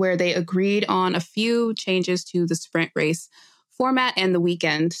meeting where they agreed on a few changes to the sprint race format and the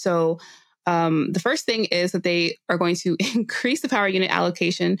weekend. So The first thing is that they are going to increase the power unit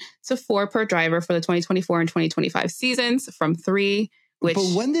allocation to 4 per driver for the 2024 and 2025 seasons from 3, which...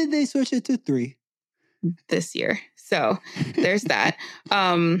 But when did they switch it to 3? This year. So there's that.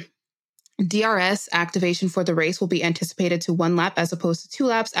 DRS activation for the race will be anticipated to 1 lap as opposed to 2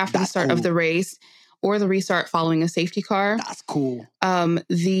 laps after the start of the race or the restart following a safety car. That's cool.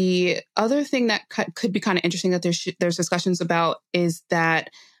 The other thing that could be kind of interesting that there's discussions about is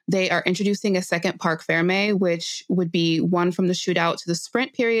that they are introducing a second parc ferme, which would be 1 from the shootout to the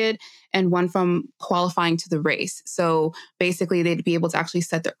sprint period and 1 from qualifying to the race. So basically, they'd be able to actually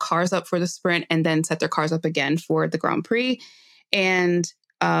set their cars up for the sprint and then set their cars up again for the Grand Prix. And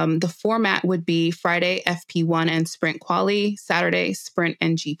the format would be Friday, FP1 and sprint quali, Saturday, sprint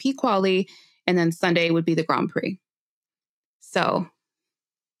and GP quali, and then Sunday would be the Grand Prix. So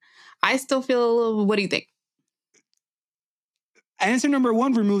I still feel, what do you think? Answer number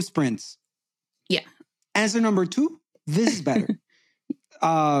 1, remove sprints. Yeah. Answer number 2, this is better.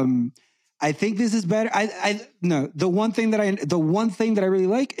 I think this is better. No, the one thing that I really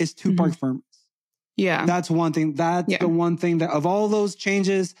like is 2 parc fermes. Yeah. That's one thing. That's the one thing that of all those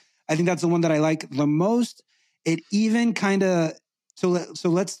changes, I think that's the one that I like the most. It even kind of, so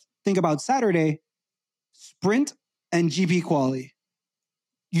let's think about Saturday, sprint and GP quali.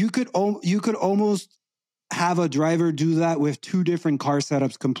 You could almost have a driver do that with 2 different car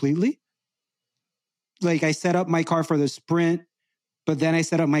setups completely. Like I set up my car for the sprint, but then I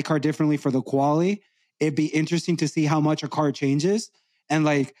set up my car differently for the quali. It'd be interesting to see how much a car changes and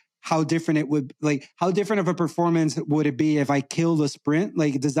like how different it would, like how different of a performance would it be if I kill the sprint?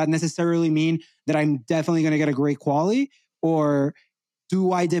 Like, does that necessarily mean that I'm definitely going to get a great quali? Or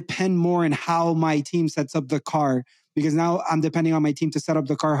do I depend more on how my team sets up the car? Because now I'm depending on my team to set up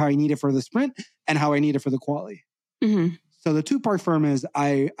the car how I need it for the sprint and how I need it for the quali. Mm-hmm. So the 2 parc fermes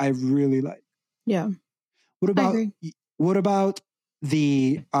I really like. Yeah. What about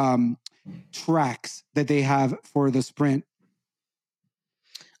the tracks that they have for the sprint?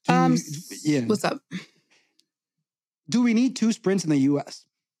 What's up? Do we need 2 sprints in the US?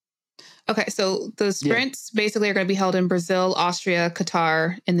 Okay, so the sprints basically are going to be held in Brazil, Austria,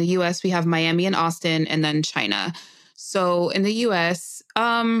 Qatar. In the US, we have Miami and Austin, and then China. So in the US,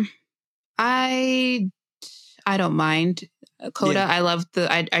 I don't mind COTA. Yeah. I love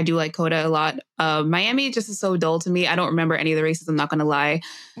I do like COTA a lot. Miami just is so dull to me. I don't remember any of the races. I'm not going to lie.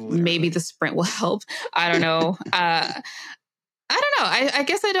 Literally. Maybe the sprint will help. I don't know. I don't know. I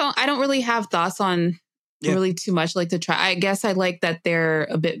guess I don't really have thoughts on really too much like the track. I guess I like that they're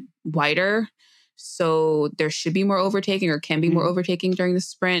a bit wider. So there should be more overtaking or can be more overtaking during the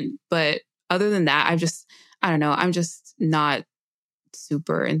sprint. But other than that, I don't know. I'm just not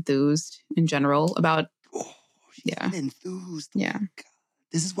super enthused in general about. Enthused. Yeah.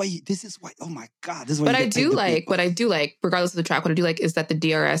 This is why, oh my God. This is why. But what I do like, regardless of the track, what I do like is that the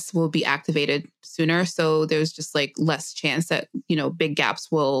DRS will be activated sooner. So there's just like less chance that, big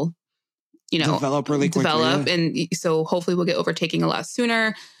gaps will, develop really quickly. And so hopefully we'll get overtaking a lot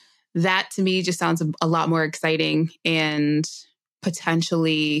sooner. That to me just sounds a lot more exciting and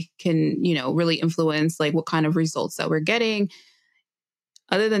potentially can, really influence like what kind of results that we're getting.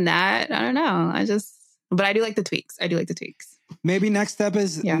 Other than that, I don't know. But I do like the tweaks. Maybe next step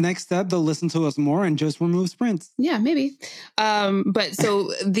they'll listen to us more and just remove sprints. Yeah, maybe. But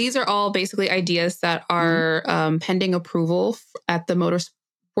so these are all basically ideas that are pending approval at the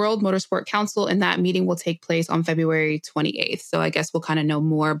World Motorsport Council, and that meeting will take place on February 28th. So I guess we'll kind of know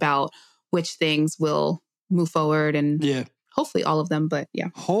more about which things will move forward and hopefully all of them, but yeah.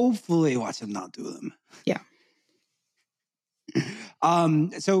 Hopefully watch them not do them. Yeah.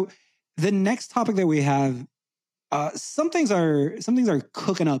 So the next topic that we have, some things are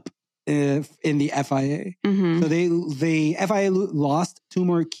cooking up in the FIA. Mm-hmm. So the FIA lost 2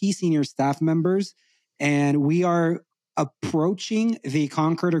 more key senior staff members, and we are approaching the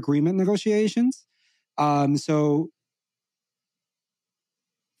Concord Agreement negotiations. So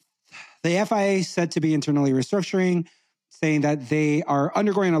the FIA is said to be internally restructuring, saying that they are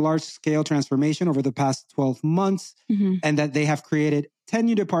undergoing a large-scale transformation over the past 12 months, and that they have created 10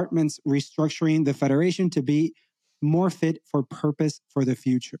 new departments, restructuring the federation to be more fit for purpose for the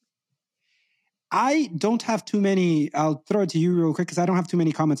future. I don't have too many, I'll throw it to you real quick because I don't have too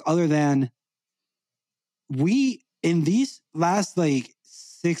many comments other than in these last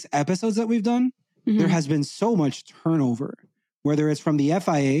 6 episodes that we've done, there has been so much turnover, whether it's from the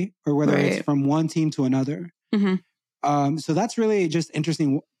FIA or whether it's from one team to another. So that's really just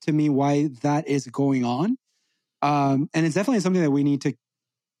interesting to me why that is going on. And it's definitely something that we need to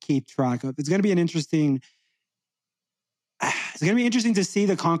keep track of. It's going to be an interesting it's going to be interesting to see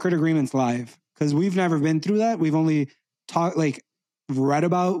the Concord agreements live because we've never been through that. We've only read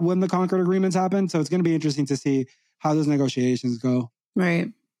about when the Concord agreements happen. So it's going to be interesting to see how those negotiations go. Right.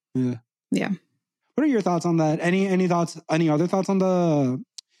 Yeah. Yeah. What are your thoughts on that? Any thoughts? Any other thoughts on the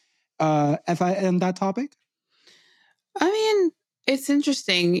FI and that topic? I mean, it's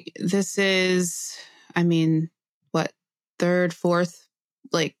interesting. This is, I mean, what, third, fourth,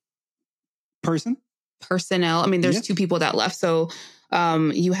 like personnel. I mean, there's two people that left. So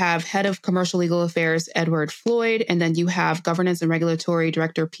you have head of commercial legal affairs, Edward Floyd, and then you have governance and regulatory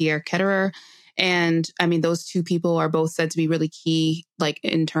director, Pierre Ketterer. And I mean, those two people are both said to be really key, like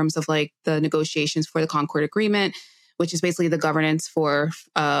in terms of like the negotiations for the Concord Agreement, which is basically the governance for,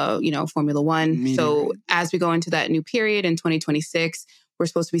 Formula One. So as we go into that new period in 2026, we're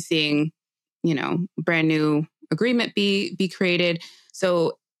supposed to be seeing, brand new agreement be created.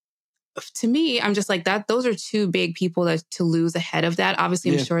 So to me, I'm just like that. Those are two big people to lose ahead of that.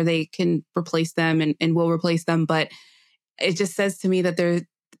 Obviously, I'm sure they can replace them and will replace them, but it just says to me that they're,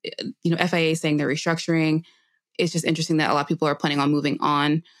 FIA saying they're restructuring. It's just interesting that a lot of people are planning on moving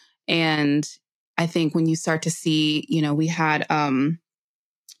on. And I think when you start to see, we had,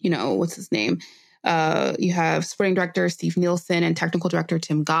 what's his name? You have sporting director Steve Nielsen and technical director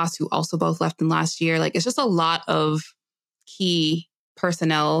Tim Goss, who also both left in last year. Like, it's just a lot of key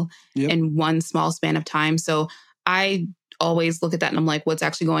personnel in one small span of time. So I always look at that and I'm like, what's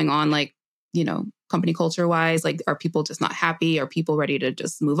actually going on? Like, company culture wise, like, are people just not happy? Are people ready to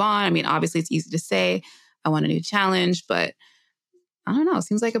just move on? I mean, obviously it's easy to say I want a new challenge, but I don't know. It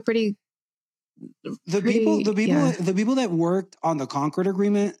seems like a pretty the people that worked on the Concord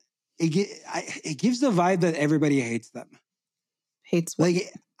Agreement, it gives the vibe that everybody hates them. Hates what?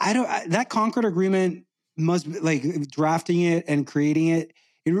 Like, that Concord Agreement must be, like, drafting it and creating it.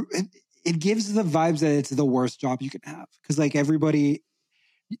 It gives the vibes that it's the worst job you can have because, like, everybody,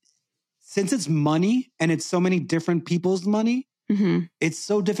 since it's money and it's so many different people's money, it's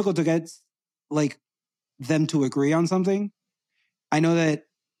so difficult to get like them to agree on something. I know that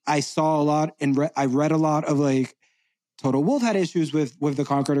I saw a lot and I read a lot of like TOTO WOLFF had issues with the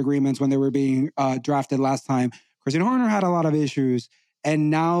Concord agreements when they were being drafted last time. Christian Horner had a lot of issues, and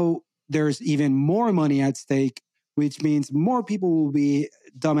now there's even more money at stake, which means more people will be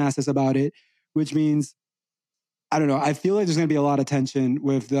dumbasses about it, which means, I don't know. I feel like there's going to be a lot of tension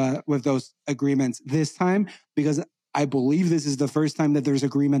with those agreements this time because I believe this is the first time that there's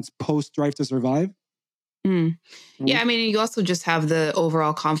agreements post Drive to Survive. Yeah, I mean, you also just have the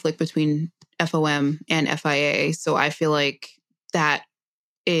overall conflict between FOM and FIA. So I feel like that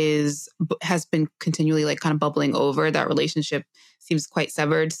has been continually like kind of bubbling over. That relationship seems quite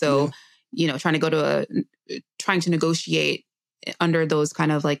severed. So, trying to negotiate under those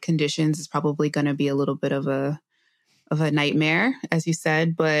kind of like conditions is probably going to be a little bit of a nightmare, as you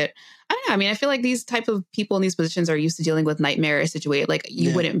said. But I don't know. I mean, I feel like these type of people in these positions are used to dealing with nightmare situations. Like,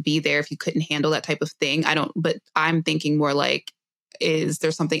 you wouldn't be there if you couldn't handle that type of thing. But I'm thinking more like, is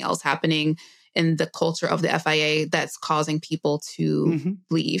there something else happening in the culture of the FIA that's causing people to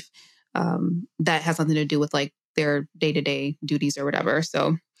leave? That has nothing to do with like their day-to-day duties or whatever.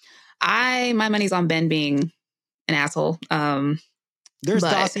 So my money's on Ben being an asshole. There's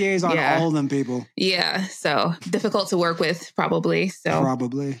dossiers on all of them people. Yeah. So difficult to work with, probably. So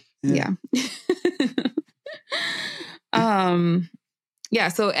probably. Yeah.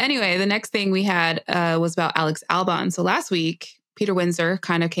 So anyway, the next thing we had was about Alex Albon. So last week, Peter Windsor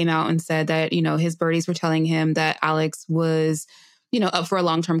kind of came out and said that, his birdies were telling him that Alex was, up for a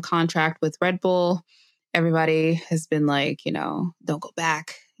long-term contract with Red Bull. Everybody has been like, don't go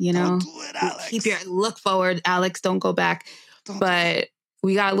back, Don't do it, Alex. Look forward, Alex, don't go back. But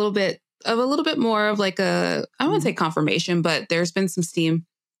we got a little bit more of like I don't want to say confirmation, but there's been some steam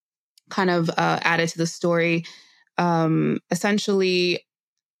kind of added to the story. Essentially,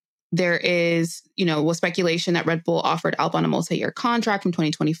 there is, was speculation that Red Bull offered Albon a multi-year contract from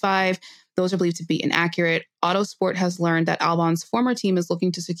 2025. Those are believed to be inaccurate. Autosport has learned that Albon's former team is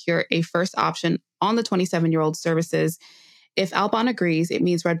looking to secure a first option on the 27-year-old services. If Albon agrees, it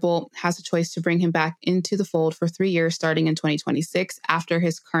means Red Bull has a choice to bring him back into the fold for 3 years starting in 2026 after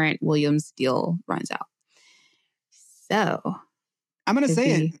his current Williams deal runs out. So I'm going to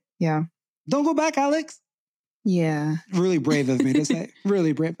say it. Yeah. Don't go back, Alex. Yeah. Really brave of me to say.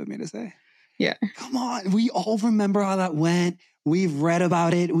 Really brave of me to say. Yeah. Come on. We all remember how that went. We've read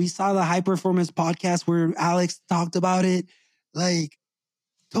about it. We saw the High Performance podcast where Alex talked about it. Like,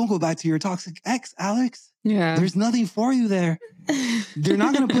 don't go back to your toxic ex, Alex. Yeah. There's nothing for you there. They're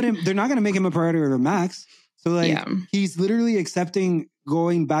not going to make him a priority or a max. So like, he's literally accepting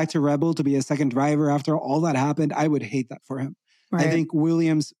going back to Red Bull to be a second driver after all that happened, I would hate that for him. Right. I think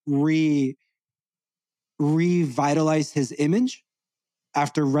Williams revitalized his image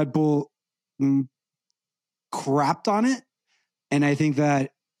after Red Bull crapped on it. And I think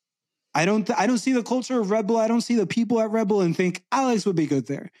that I don't see the culture of Red Bull. I don't see the people at Red Bull and think Alex would be good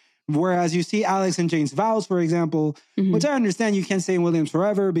there. Whereas you see Alex and James Vowles, for example, which I understand you can't say in Williams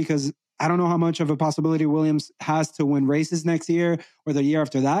forever because I don't know how much of a possibility Williams has to win races next year or the year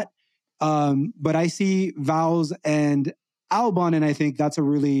after that. But I see Vowles and Albon, and I think that's a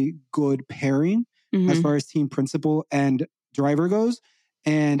really good pairing as far as team principal and driver goes.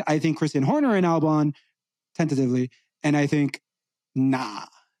 And I think Christian Horner and Albon, tentatively, and I think, nah.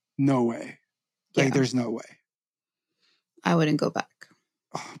 No way. Like, there's no way. I wouldn't go back.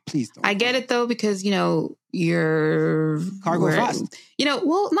 Oh, please don't. I get it, though, because, your cargo fast.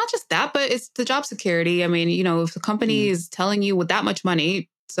 Well, not just that, but it's the job security. I mean, if the company is telling you with that much money,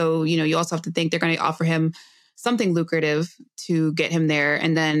 so, you also have to think they're going to offer him something lucrative to get him there.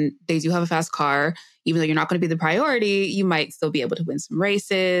 And then they do have a fast car. Even though you're not going to be the priority, you might still be able to win some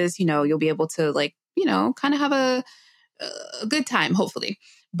races. You'll be able to, kind of have a good time, hopefully.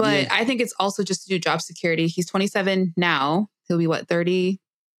 But I think it's also just to do job security. He's 27 now. He'll be 30,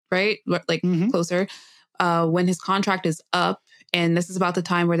 right? Closer. When his contract is up, and this is about the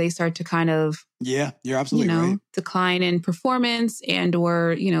time where they start to kind of, you're absolutely right, decline in performance and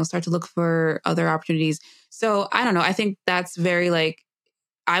or start to look for other opportunities. So I don't know. I think that's very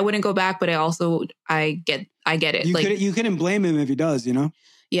I wouldn't go back, but I get it. You couldn't blame him if he does,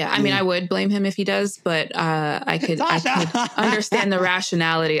 Yeah, I mean, I would blame him if he does, but I could understand the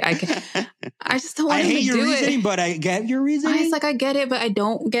rationality. I just don't want him to do it. I hate your reasoning, but I get your reasoning. I get it, but I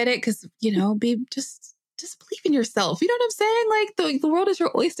don't get it because, babe, just believe in yourself. You know what I'm saying? The world is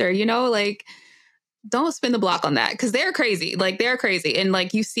your oyster, don't spin the block on that because they're crazy. They're crazy.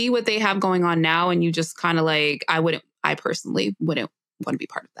 And you see what they have going on now and you just kind of I personally wouldn't want to be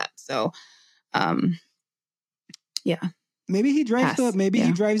part of that. So, yeah. Maybe he drives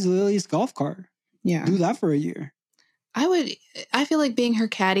he drives Lily's golf car. Yeah. Do that for a year. I feel like being her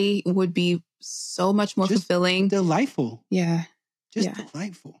caddy would be so much more fulfilling. Delightful. Yeah.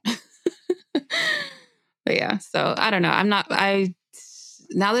 Delightful. But yeah, so I don't know.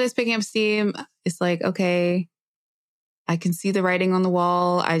 Now that it's picking up steam, it's okay, I can see the writing on the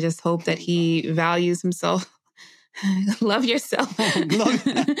wall. I just hope that he values himself. Love yourself.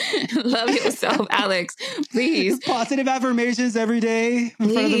 Love yourself, Alex. Please. Positive affirmations every day in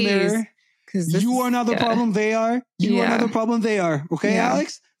front of the mirror. You are not the problem they are. You are not the problem they are. Okay,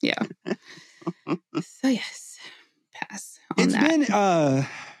 Alex? Yeah. So yes. Pass on it's that. Been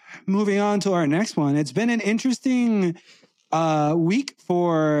moving on to our next one. It's been an interesting week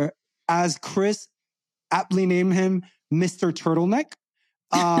for, as Chris aptly named him, Mr. Turtleneck.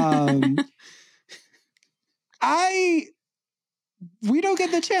 We don't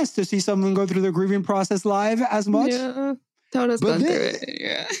get the chance to see someone go through the grieving process live as much. Yeah, Toto's gone through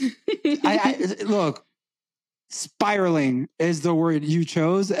it. Yeah. Look, spiraling is the word you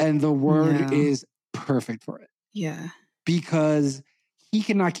chose, and the word is perfect for it. Yeah. Because he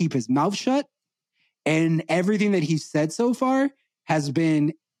cannot keep his mouth shut, and everything that he's said so far has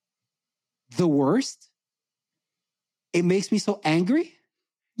been the worst. It makes me so angry.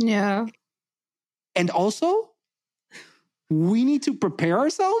 Yeah. And also, we need to prepare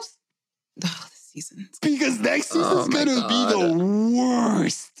ourselves. Oh, this season. Because next season's gonna be the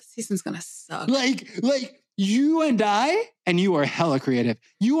worst. This season's gonna suck. You and I, and you are hella creative.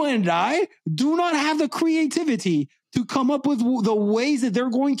 You and I do not have the creativity to come up with the ways that they're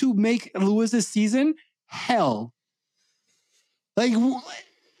going to make Lewis's season hell. Because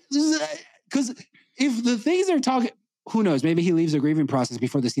if the things they're talking... Who knows? Maybe he leaves the grieving process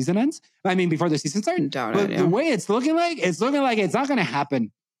before the season ends. I mean, before the season starts. But the way it's looking like it's not going to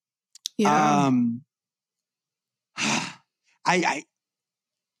happen. Yeah.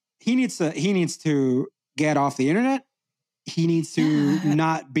 He needs to get off the internet. He needs to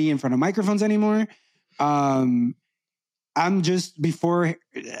not be in front of microphones anymore. I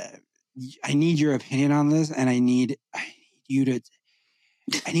need your opinion on this, and I need you to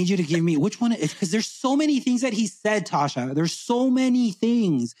give me which one, because there's so many things that he said, Tasha. There's so many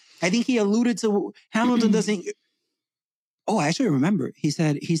things. I think he alluded to Hamilton doesn't. Oh, I actually remember. He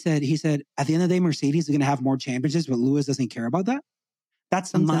said, at the end of the day, Mercedes is going to have more championships, but Lewis doesn't care about that.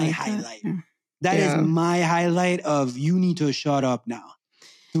 That's my highlight. That is my highlight of you need to shut up now.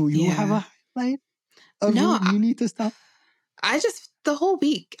 Do you have a highlight? No, you need to stop. The whole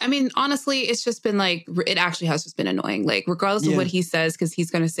week. I mean, honestly, it's just been it actually has just been annoying. Regardless of what he says, because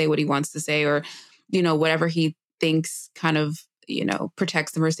he's going to say what he wants to say or, whatever he thinks kind of,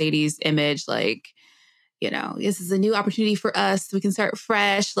 protects the Mercedes image. Like, this is a new opportunity for us. We can start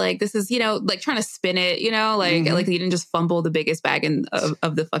fresh. Like, this is, like trying to spin it, like he didn't just fumble the biggest bag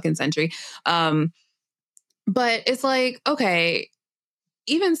of the fucking century. But it's like, okay,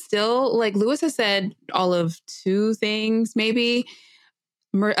 even still, like Lewis has said all of two things, maybe.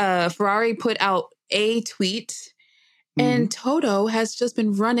 Ferrari put out a tweet and Toto has just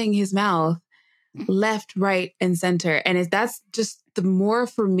been running his mouth left, right, and center. And that's just the more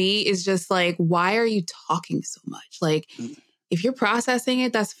for me is just like, why are you talking so much? Like, if you're processing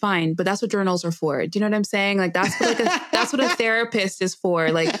it, that's fine. But that's what journals are for. Do you know what I'm saying? Like, that's what that's what a therapist is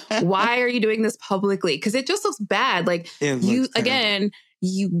for. Like, why are you doing this publicly? Because it just looks bad. Like, you told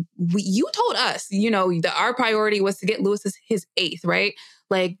us, that our priority was to get Lewis his 8th, right?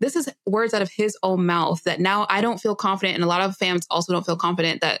 Like, this is words out of his own mouth that now I don't feel confident. And a lot of fans also don't feel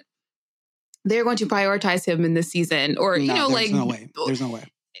confident that they're going to prioritize him in this season. Or, there's no way. There's no way.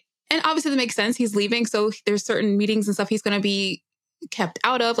 And obviously that makes sense. He's leaving. So there's certain meetings and stuff he's going to be kept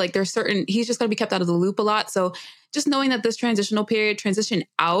out of. Like, he's just going to be kept out of the loop a lot. So just knowing that this transition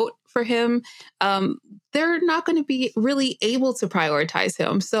out for him, they're not going to be really able to prioritize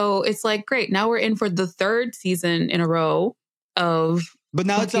him. So it's like, great. Now we're in for the 3rd season in a row of... But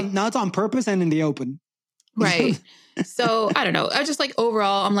now it's on purpose and in the open. Right. So I don't know. I just like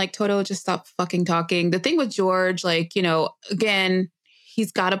overall, I'm like, Toto, just stop fucking talking. The thing with George, like, again,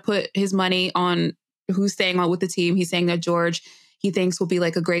 he's got to put his money on who's staying on with the team. He's saying that George, he thinks will be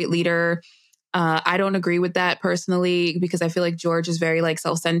like a great leader. I don't agree with that personally, because I feel like George is very like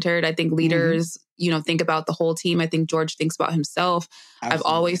self-centered. I think leaders, think about the whole team. I think George thinks about himself. Absolutely.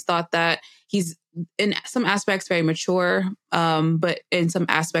 I've always thought that he's in some aspects very mature, but in some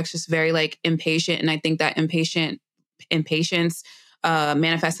aspects just very like impatient. And I think that impatience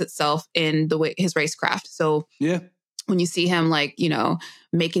manifests itself in the way his racecraft. So yeah, when you see him like,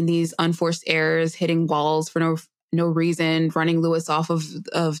 making these unforced errors, hitting walls for no reason, running Lewis off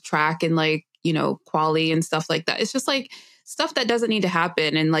of track and like, quali and stuff like that. It's just like stuff that doesn't need to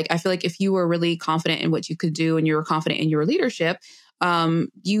happen. And like, I feel like if you were really confident in what you could do and you were confident in your leadership,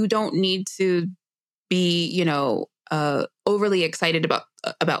 you don't need to be, overly excited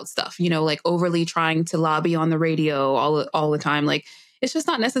about stuff, like overly trying to lobby on the radio all the time. Like, it's just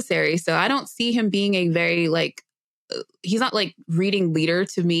not necessary. So I don't see him being a very like, he's not like reading leader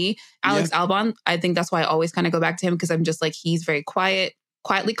to me. Alex Albon, I think that's why I always kind of go back to him, because I'm just like, he's very quietly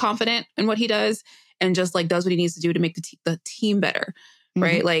confident in what he does and just like does what he needs to do to make the team better.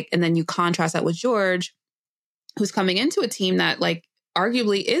 Right. Like, and then you contrast that with George, who's coming into a team that like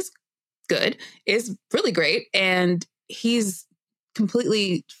arguably is good, is really great. And he's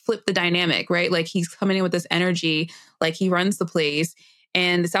completely flipped the dynamic, right? Like, he's coming in with this energy, like he runs the place.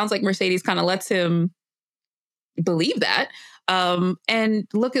 And it sounds like Mercedes kind of lets him believe that. And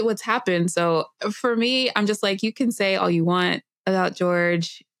look at what's happened. So for me, I'm just like, you can say all you want about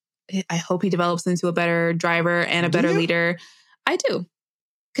George. I hope he develops into a better driver and a better leader. I do.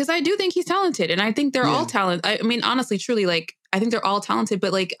 Because I do think he's talented. And I think they're all talented. I mean, honestly, truly, like, I think they're all talented.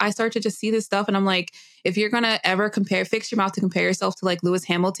 But like, I start to just see this stuff and I'm like, if you're going to ever fix your mouth to compare yourself to like Lewis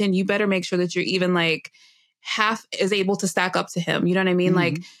Hamilton, you better make sure that you're even like half is able to stack up to him. You know what I mean?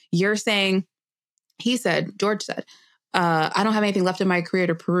 Like, you're saying, George said, I don't have anything left in my career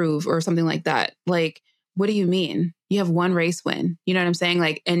to prove or something like that. Like, what do you mean? You have one race win. You know what I'm saying?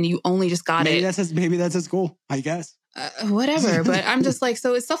 Like, and you only just got it. Maybe that's his goal, I guess. Whatever. But I'm just like,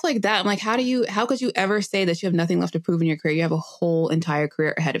 so it's stuff like that. I'm like, how could you ever say that you have nothing left to prove in your career? You have a whole entire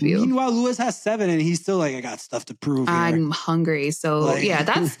career ahead of you. Meanwhile, Lewis has 7 and he's still like, I got stuff to prove here. I'm hungry. So like... yeah,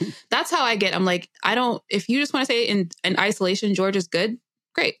 that's how I get. I'm like, if you just want to say in isolation, George is good,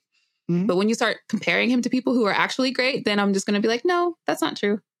 great. But when you start comparing him to people who are actually great, then I'm just going to be like, no, that's not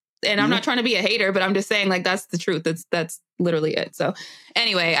true. And I'm not trying to be a hater, but I'm just saying like, that's the truth. That's literally it. So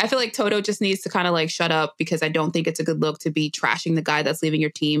anyway, I feel like Toto just needs to kind of like shut up, because I don't think it's a good look to be trashing the guy that's leaving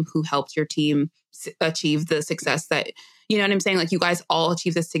your team, who helped your team achieve the success that, you know what I'm saying? Like, you guys all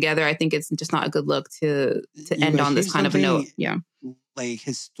achieve this together. I think it's just not a good look to end on this kind of a note. Yeah. Like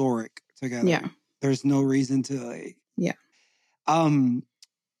historic together. Yeah. There's no reason to like, yeah.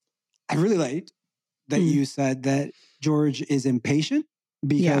 I really liked that you said that George is impatient,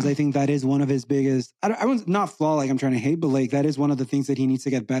 because I think that is one of his biggest, I was not flaw, like I'm trying to hate, but like that is one of the things that he needs to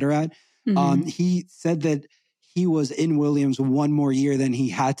get better at. He said that he was in Williams one more year than he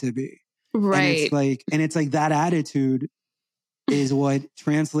had to be. Right. And it's like that attitude is what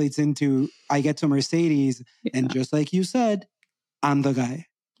translates into, I get to Mercedes and just like you said, I'm the guy.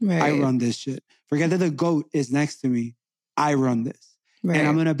 Right. I run this shit. Forget that the GOAT is next to me. I run this. And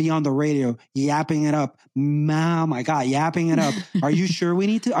I'm going to be on the radio yapping it up. Oh my God, yapping it up. Are you sure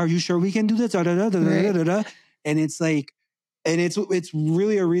we can do this? And it's like, and it's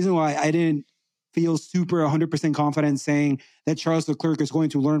really a reason why I didn't feel super 100% confident saying that Charles Leclerc is going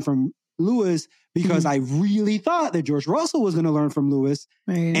to learn from Lewis, because I really thought that George Russell was going to learn from Lewis.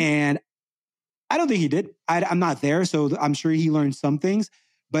 Right. And I don't think he did. I'm not there, so I'm sure he learned some things,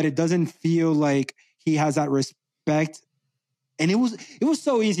 but it doesn't feel like he has that respect. And it was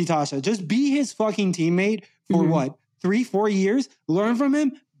so easy, Tasha. Just be his fucking teammate for what? 3-4 years? Learn from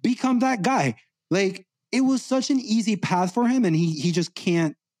him, become that guy. Like, it was such an easy path for him, and he just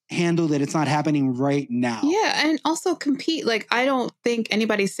can't handle that it's not happening right now. Yeah, and also compete. Like, I don't think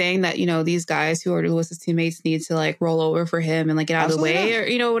anybody's saying that, these guys who are Lewis's teammates need to like roll over for him and like get out of the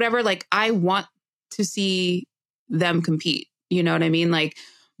way or, whatever. Like, I want to see them compete. You know what I mean? Like,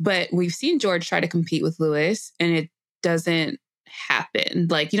 but we've seen George try to compete with Lewis and it doesn't happen.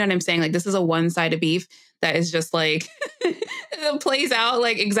 Like, you know what I'm saying? Like, this is a one-sided beef that is just like it plays out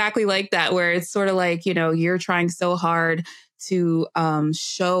like exactly like that, where it's sort of like, you're trying so hard to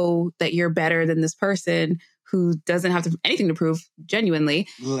show that you're better than this person who doesn't have anything to prove genuinely.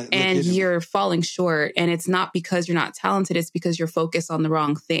 And you're falling short. And it's not because you're not talented. It's because you're focused on the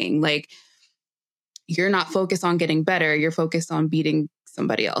wrong thing. Like, you're not focused on getting better. You're focused on beating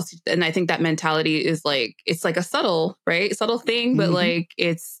somebody else. And I think that mentality is like, it's like a subtle thing, but like,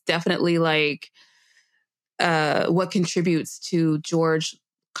 it's definitely like what contributes to George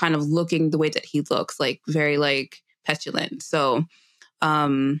kind of looking the way that he looks, like very like petulant. So,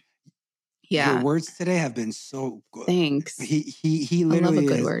 yeah. Your words today have been so good. Thanks. He literally I love a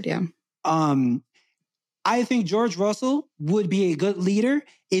good word. Yeah. I think George Russell would be a good leader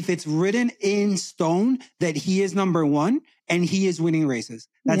if it's written in stone that he is number one and he is winning races.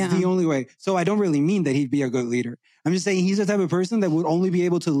 That's the only way. So I don't really mean that he'd be a good leader. I'm just saying he's the type of person that would only be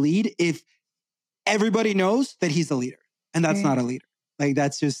able to lead if everybody knows that he's the leader. And that's not a leader. Like,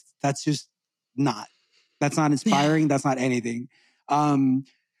 that's just not. That's not inspiring. That's not anything. We'll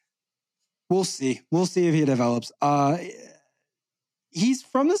see. We'll see if he develops. He's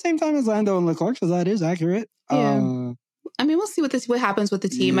from the same time as Lando and Leclerc, so that is accurate. Yeah. I mean, we'll see what happens with the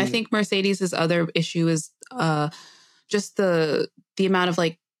team. I think Mercedes' other issue is just the amount of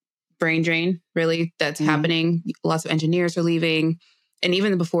like brain drain, really, that's happening. Lots of engineers are leaving. And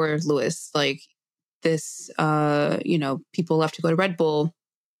even before Lewis, like this, people left to go to Red Bull,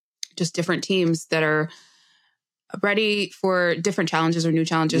 just different teams that are ready for different challenges or new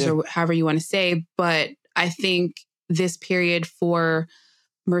challenges or however you want to say. But I think this period for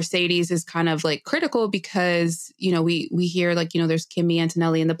Mercedes is kind of like critical because, we hear like, there's Kimi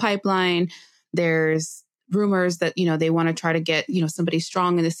Antonelli in the pipeline. There's rumors that, they want to try to get, somebody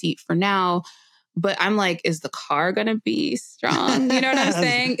strong in the seat for now. But I'm like, is the car going to be strong? You know what I'm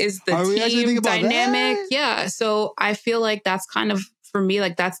saying? Is the team dynamic? That? Yeah. So I feel like that's kind of, for me,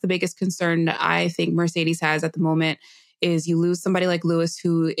 like that's the biggest concern that I think Mercedes has at the moment is you lose somebody like Lewis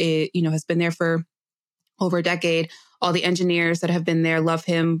who has been there for over a decade. All the engineers that have been there love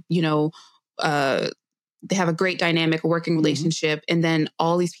him, they have a great dynamic, a working relationship. And then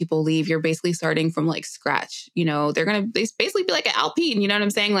all these people leave. You're basically starting from like scratch. They're going to basically be like an Alpine. You know what I'm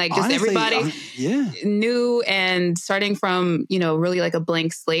saying? Like just honestly, everybody new and starting from, really like a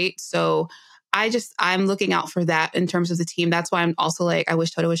blank slate. So I'm looking out for that in terms of the team. That's why I'm also like, I wish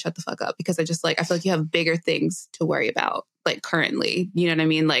Toto would shut the fuck up because I feel like you have bigger things to worry about like currently. You know what I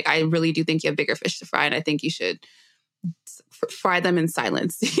mean? Like I really do think you have bigger fish to fry and I think you should fry them in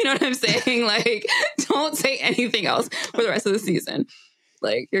silence. You know what I'm saying? Like, don't say anything else for the rest of the season.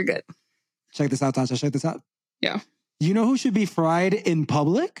 Like, you're good. Check this out, Tasha. Check this out. Yeah. You know who should be fried in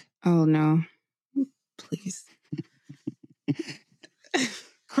public? Oh, no. Please.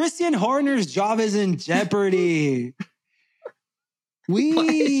 Christian Horner's job is in jeopardy.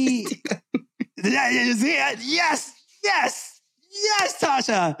 Yes,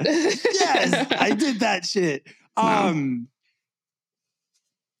 Tasha. Yes, I did that shit.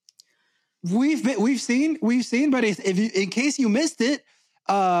 We've seen, but if you, in case you missed it,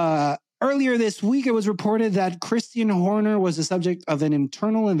 earlier this week it was reported that Christian Horner was the subject of an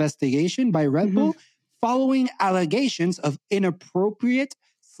internal investigation by Red Bull following allegations of inappropriate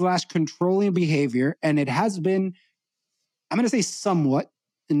 / controlling behavior, and it has been, I'm going to say somewhat,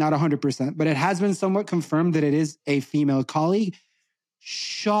 not 100%, but it has been somewhat confirmed that it is a female colleague.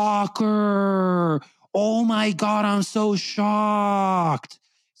 Shocker. Oh my God, I'm so shocked.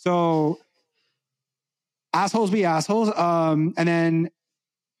 So assholes be assholes. And then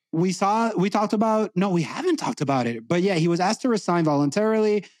we haven't talked about it, but yeah, he was asked to resign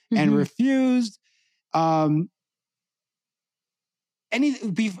voluntarily and refused. I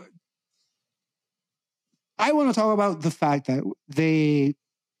want to talk about the fact that they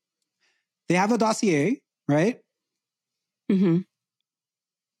have a dossier, right? Mm-hmm.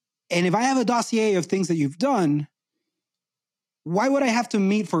 And if I have a dossier of things that you've done, why would I have to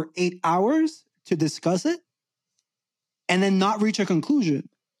meet for 8 hours to discuss it and then not reach a conclusion?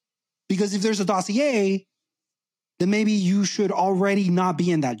 Because if there's a dossier, then maybe you should already not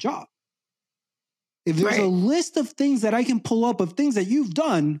be in that job. If there's a list of things that I can pull up of things that you've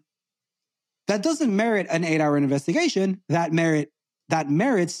done, that doesn't merit an 8-hour investigation. That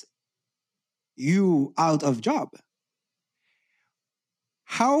merits you out of job.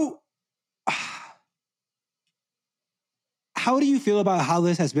 How do you feel about how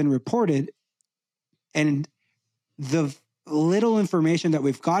this has been reported and the little information that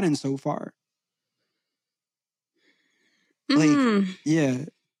we've gotten so far? Like, yeah.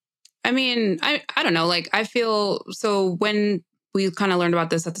 I mean, I don't know. Like, I feel so when we kind of learned about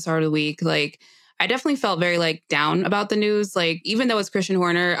this at the start of the week, like, I definitely felt very like down about the news. Like, even though it's Christian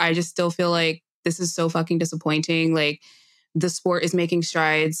Horner, I just still feel like this is so fucking disappointing. Like, the sport is making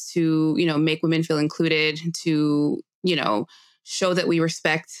strides to, you know, make women feel included, to, you know, show that we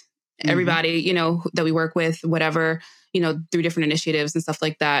respect everybody, you know, that we work with, whatever, you know, through different initiatives and stuff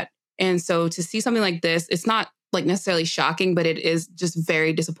like that. And so to see something like this, it's not like necessarily shocking, but it is just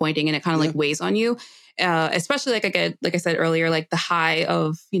very disappointing, and it kind of like weighs on you. Especially like I said earlier, like the high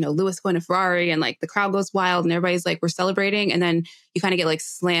of, you know, Lewis going to Ferrari and like the crowd goes wild and everybody's like, we're celebrating. And then you kind of get like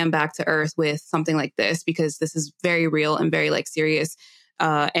slammed back to earth with something like this, because this is very real and very like serious.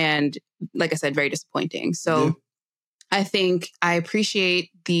 And like I said, very disappointing. So I think I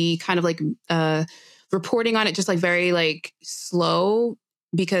appreciate the kind of like reporting on it, just like very like slow,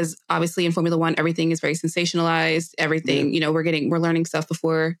 because obviously in Formula One, everything is very sensationalized. Everything, you know, we're learning stuff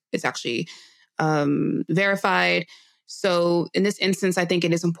before it's actually verified. So in this instance, I think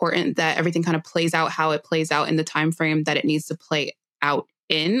it is important that everything kind of plays out how it plays out in the time frame that it needs to play out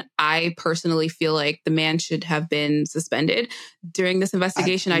in. I personally feel like the man should have been suspended during this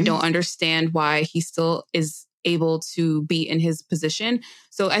investigation. I don't understand why he still is able to be in his position.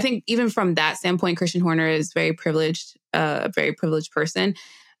 So I think even from that standpoint, Christian Horner is very privileged, a very privileged person.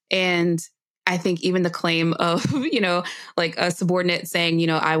 And I think even the claim of, you know, like a subordinate saying, you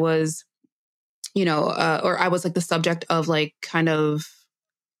know, I was, you know, or I was like the subject of like kind of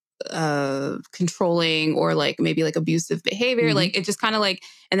controlling or like maybe like abusive behavior. Like it just kind of like,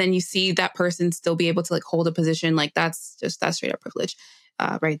 and then you see that person still be able to like hold a position. Like that's straight up privilege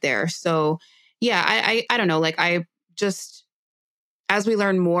right there. So yeah, I don't know. Like I just, as we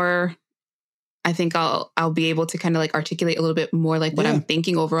learn more, I think I'll be able to kind of like articulate a little bit more like what I'm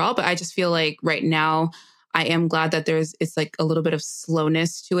thinking overall. But I just feel like right now I am glad that it's like a little bit of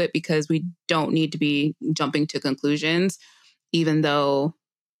slowness to it, because we don't need to be jumping to conclusions, even though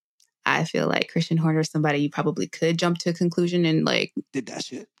I feel like Christian Horner is somebody you probably could jump to a conclusion and like did that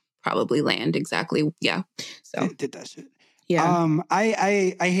shit. Probably land exactly. Yeah. So did that shit. Yeah.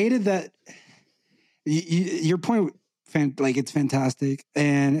 I hated that. Your point, like it's fantastic,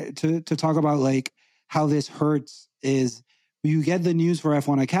 and to talk about like how this hurts is you get the news for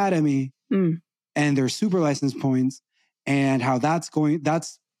F1 Academy and their super license points, and how that's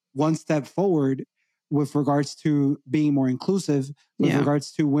one step forward with regards to being more inclusive, with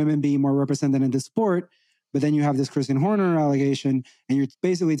regards to women being more represented in the sport. But then you have this Christian Horner allegation, and you're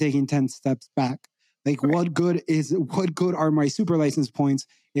basically taking 10 steps back. Like, what good are my super license points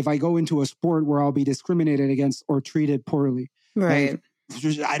if I go into a sport where I'll be discriminated against or treated poorly? Right.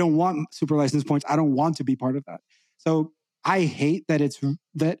 Like, I don't want super license points. I don't want to be part of that. So I hate that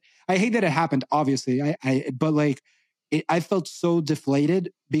I hate that it happened, obviously. But like, I felt so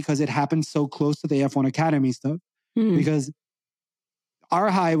deflated because it happened so close to the F1 Academy stuff. Because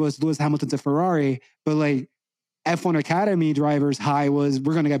our high was Lewis Hamilton to Ferrari, but like F1 Academy drivers' high was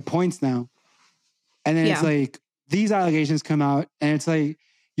we're going to get points now. And then it's like these allegations come out, and it's like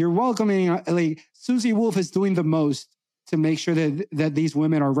you're welcoming, like Susie Wolff is doing the most to make sure that these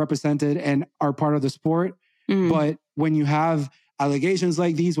women are represented and are part of the sport. But when you have allegations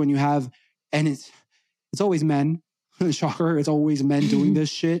like these, and it's always men, shocker, it's always men doing this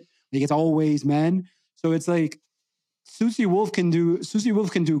shit. Like it's always men. So it's like Susie Wolff can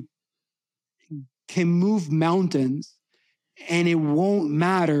move mountains, and it won't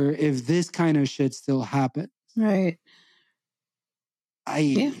matter if this kind of shit still happens. Right.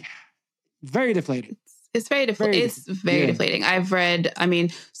 Very deflated. It's very deflating. It's very deflating. I've read,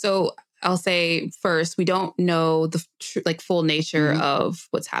 so I'll say first, we don't know the full nature of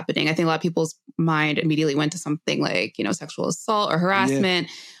what's happening. I think a lot of people's mind immediately went to something like, sexual assault or harassment,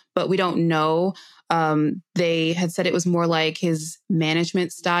 but we don't know. They had said it was more like his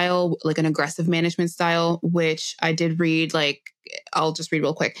management style, like an aggressive management style, which I did read. Like, I'll just read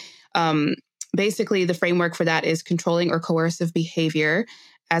real quick. Basically, the framework for that is controlling or coercive behavior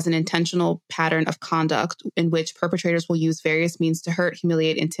as an intentional pattern of conduct in which perpetrators will use various means to hurt,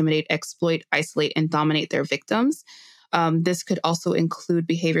 humiliate, intimidate, exploit, isolate, and dominate their victims. This could also include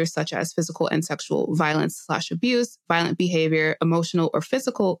behaviors such as physical and sexual violence / abuse, violent behavior, emotional or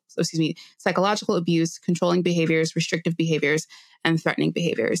psychological abuse, controlling behaviors, restrictive behaviors, and threatening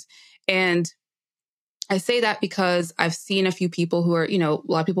behaviors. And I say that because I've seen a few people who are, a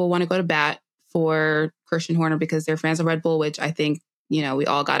lot of people want to go to bat for Christian Horner because they're fans of Red Bull, which I think, we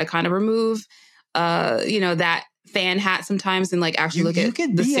all got to kind of remove, that fan hat sometimes and like actually look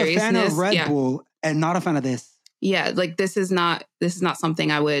at the seriousness. You could be a fan of Red Bull and not a fan of this. Yeah, like this is not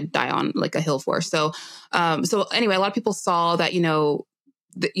something I would die on like a hill for. So anyway, a lot of people saw that,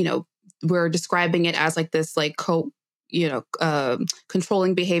 we're describing it as like this like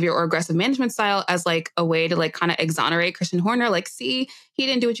controlling behavior or aggressive management style as like a way to like kind of exonerate Christian Horner. Like, see, he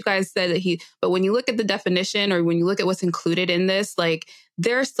didn't do what you guys said that but when you look at the definition or when you look at what's included in this, like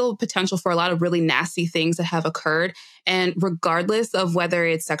there's still potential for a lot of really nasty things that have occurred. And regardless of whether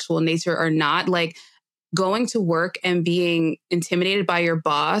it's sexual in nature or not, like going to work and being intimidated by your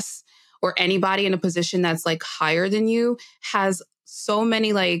boss or anybody in a position that's like higher than you has so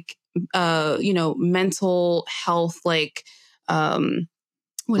many like, mental health, like,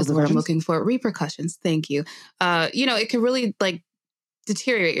 what is the word I'm looking for? Repercussions. Thank you. It can really like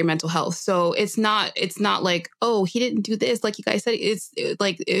deteriorate your mental health. So it's not like, oh, he didn't do this. Like you guys said,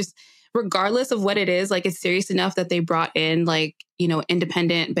 it's regardless of what it is, like it's serious enough that they brought in like,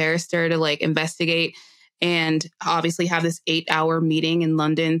 independent barrister to like investigate and obviously have this 8-hour meeting in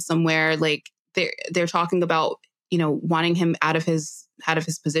London somewhere. Like they're talking about, wanting him out of his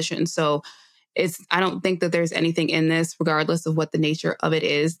position. So I don't think that there's anything in this, regardless of what the nature of it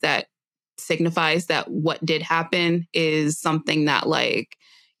is, that signifies that what did happen is something that like,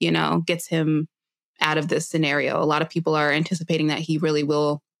 gets him out of this scenario. A lot of people are anticipating that he really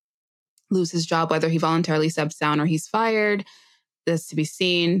will lose his job, whether he voluntarily steps down or he's fired. That's to be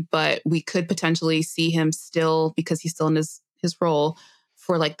seen, but we could potentially see him still, because he's still in his role,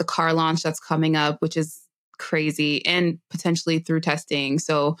 for like the car launch that's coming up, which is crazy, and potentially through testing.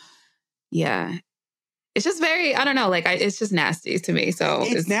 So yeah, it's just very, I don't know, like it's just nasty to me. So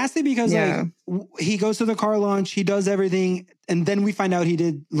it's nasty because like he goes to the car launch, he does everything, and then we find out he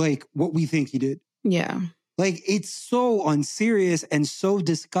did like what we think he did. Yeah. Like it's so unserious and so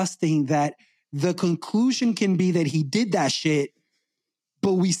disgusting that the conclusion can be that he did that shit,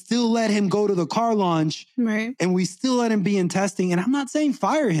 but we still let him go to the car launch, right? And we still let him be in testing. And I'm not saying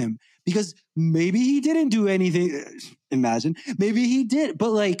fire him, because maybe he didn't do anything. Imagine, maybe he did,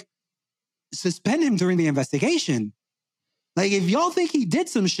 but like suspend him during the investigation. Like if y'all think he did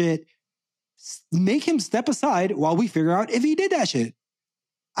some shit, make him step aside while we figure out if he did that shit.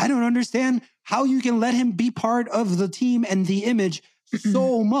 I don't understand how you can let him be part of the team and the image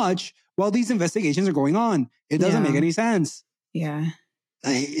so much while these investigations are going on. It doesn't make any sense. Yeah.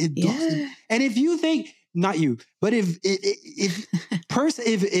 It doesn't. And if you think, not you, but if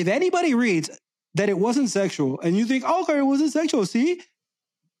anybody reads that it wasn't sexual and you think, okay, it wasn't sexual, see?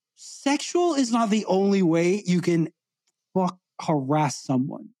 Sexual is not the only way you can harass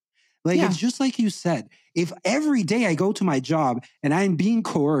someone. Like, it's just like you said, if every day I go to my job and I'm being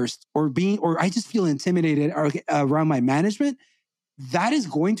coerced or I just feel intimidated around my management, that is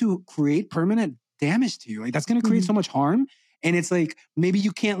going to create permanent damage to you. Like that's going to create so much harm. And it's like, maybe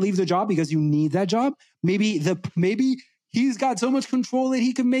you can't leave the job because you need that job. Maybe he's got so much control that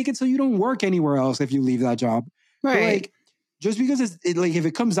he can make it so you don't work anywhere else if you leave that job. Right. But like, just because like, if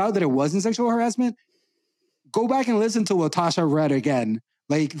it comes out that it wasn't sexual harassment, go back and listen to what Tasha read again.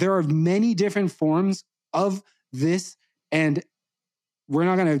 Like there are many different forms of this, and we're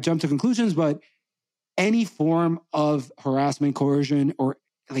not going to jump to conclusions, but any form of harassment, coercion, or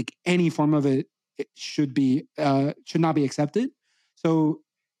like any form of it should not be accepted. So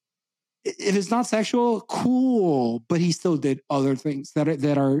if it's not sexual, cool, but he still did other things that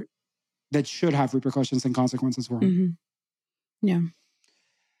should have repercussions and consequences for him. Mm-hmm. Yeah.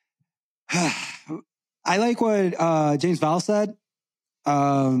 I like what James Val said.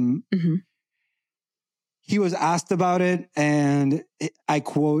 He was asked about it, and I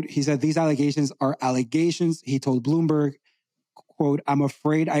quote, he said, "These allegations are allegations." He told Bloomberg, quote, "I'm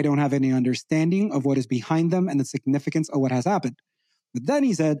afraid I don't have any understanding of what is behind them and the significance of what has happened." But then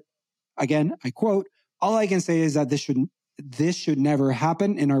he said, again, I quote, "All I can say is that this should never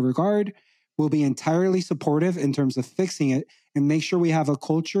happen in our regard. will be entirely supportive in terms of fixing it and make sure we have a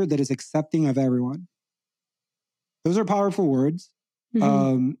culture that is accepting of everyone. Those are powerful words.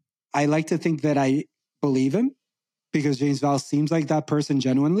 Mm-hmm. I like to think that I believe him because James Val seems like that person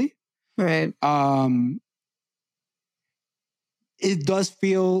genuinely. Right. It does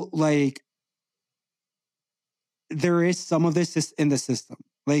feel like there is some of this in the system.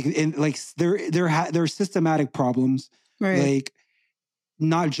 There are systematic problems. Right. Like,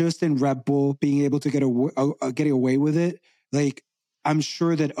 not just in Red Bull being able to getting away with it. Like, I'm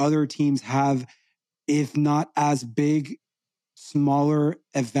sure that other teams have, if not as big, smaller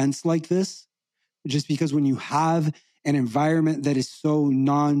events like this. Just because when you have an environment that is so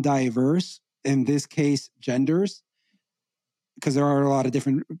non-diverse, in this case, genders, because there are a lot of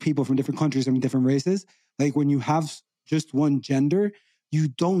different people from different countries and different races. Like, when you have just one gender, you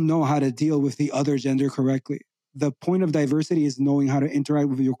don't know how to deal with the other gender correctly. The point of diversity is knowing how to interact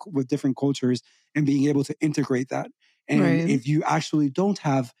with different cultures and being able to integrate that. And Right. if you actually don't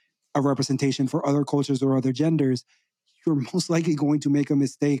have a representation for other cultures or other genders, you're most likely going to make a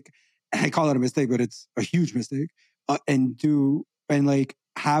mistake. I call it a mistake, but it's a huge mistake. And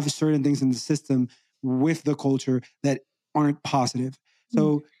have certain things in the system with the culture that aren't positive.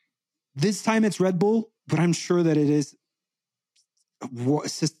 So this time it's Red Bull, but I'm sure that it is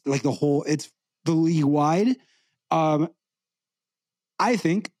like it's the league wide. I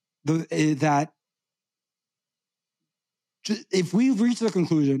think that if we reach the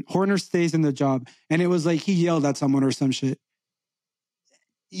conclusion, Horner stays in the job, and it was like he yelled at someone or some shit,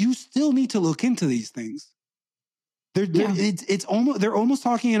 you still need to look into these things. They're almost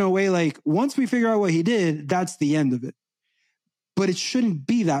talking in a way like, once we figure out what he did, that's the end of it. But it shouldn't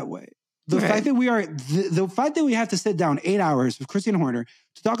be that way. The fact that we have to sit down 8 hours with Christian Horner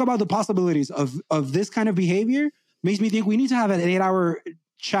to talk about the possibilities of this kind of behavior makes me think we need to have an 8-hour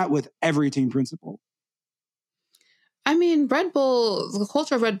chat with every team principal. I mean, the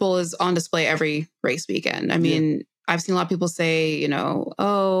culture of Red Bull is on display every race weekend. I mean, I've seen a lot of people say,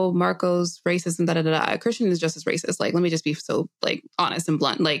 oh, Marco's racist and da-da-da-da. Christian is just as racist. Like, let me just be so, like, honest and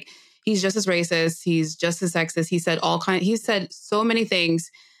blunt. Like, he's just as racist. He's just as sexist. He said so many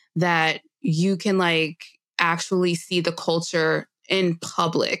things that you can, like, actually see the culture in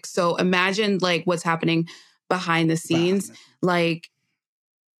public. So imagine, like, what's happening behind the scenes. Like,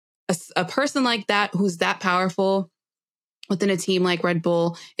 a person like that, who's that powerful within a team like Red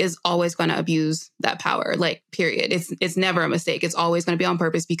Bull, is always going to abuse that power, like, period. It's never a mistake. It's always going to be on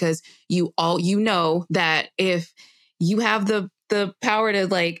purpose, because you know that if you have the power to,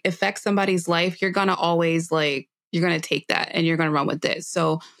 like, affect somebody's life, you're going to always, like, you're going to take that and you're going to run with it.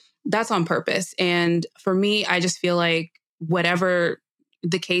 So that's on purpose. And for me, I just feel like whatever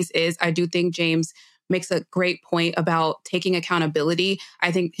the case is, I do think James makes a great point about taking accountability.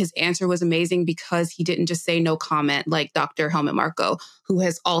 I think his answer was amazing because he didn't just say no comment like Dr. Helmut Marko, who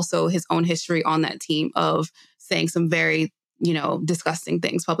has also his own history on that team of saying some very, disgusting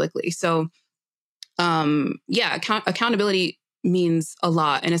things publicly. So, accountability means a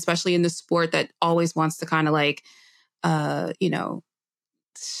lot. And especially in the sport that always wants to kind of like,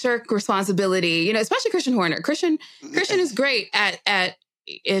 shirk responsibility, especially Christian Horner. Christian is great at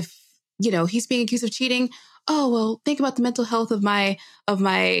if, he's being accused of cheating. Oh, well, think about the mental health of my,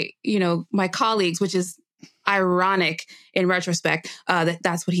 my colleagues, which is ironic in retrospect,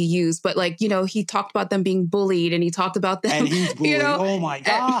 that's what he used. But, like, he talked about them being bullied, and he talked about them, and he's bullied. Oh my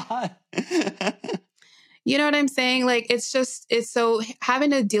God. You know what I'm saying? Like, it's so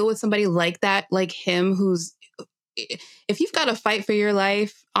having to deal with somebody like that, like him, if you've got to fight for your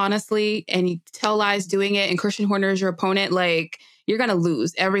life, honestly, and you tell lies doing it, and Christian Horner is your opponent, like, you're going to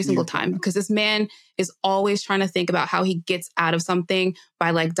lose every single time, because this man is always trying to think about how he gets out of something by,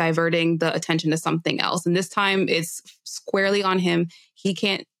 like, diverting the attention to something else. And this time it's squarely on him. He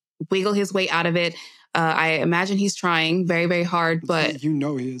can't wiggle his way out of it. I imagine he's trying very, very hard, but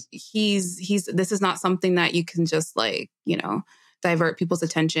he is. This is not something that you can just, like, divert people's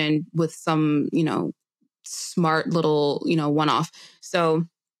attention with some, smart little, one-off. So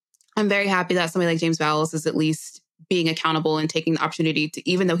I'm very happy that somebody like James Vowles is at least being accountable and taking the opportunity to,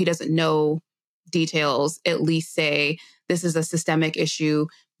 even though he doesn't know details, at least say, this is a systemic issue.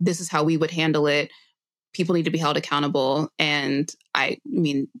 This is how we would handle it. People need to be held accountable. And I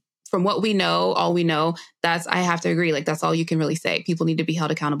mean, from what we know, all we know, I have to agree. Like, that's all you can really say. People need to be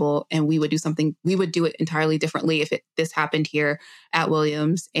held accountable, and we would do it entirely differently if this happened here at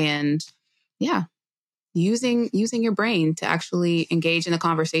Williams. And yeah, using your brain to actually engage in a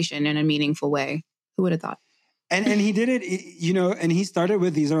conversation in a meaningful way. Who would have thought? And he did it, and he started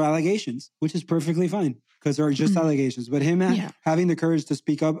with, these are allegations, which is perfectly fine because they're just allegations. But him having the courage to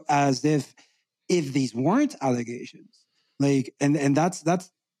speak up as if if these weren't allegations, like, and that's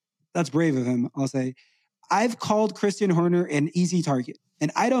brave of him, I'll say. I've called Christian Horner an easy target.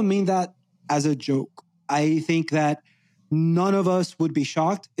 And I don't mean that as a joke. I think that none of us would be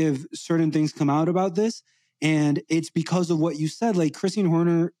shocked if certain things come out about this. And it's because of what you said. Like, Christian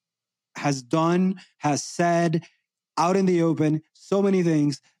Horner has said out in the open so many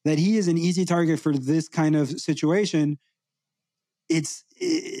things that he is an easy target for this kind of situation.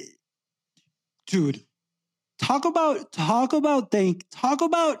 Dude, talk about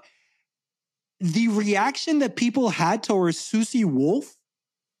the reaction that people had towards Susie Wolf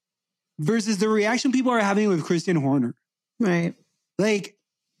versus the reaction people are having with Christian Horner. Right. Like,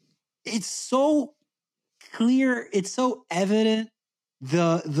 it's so clear, it's so evident,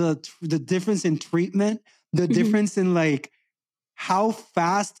 the difference in treatment, the difference in like how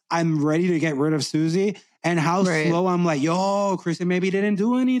fast I'm ready to get rid of Susie and how slow I'm like, yo, Christian maybe didn't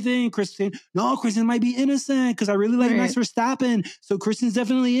do anything. Christian might be innocent because I really like Max Verstappen. So Christian's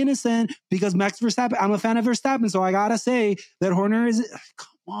definitely innocent because Max Verstappen, I'm a fan of Verstappen. So I gotta say that Horner is, come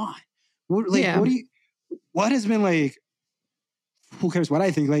on. What has been like, who cares what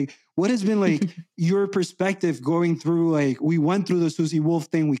I think? Like, what has been like your perspective going through, like, we went through the Susie Wolf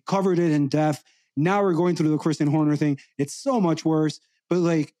thing, we covered it in depth. Now we're going through the Christian Horner thing. It's so much worse. But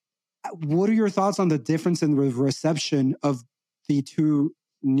like, what are your thoughts on the difference in the reception of the two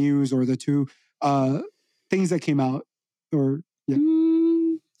news or the two things that came out? Or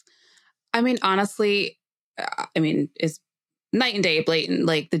I mean, honestly, it's night and day, blatant.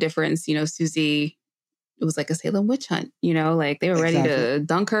 Like, the difference, Susie, it was like a Salem witch hunt, like they were ready to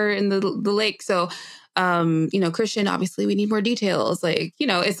dunk her in the lake. So, Christian, obviously we need more details. Like,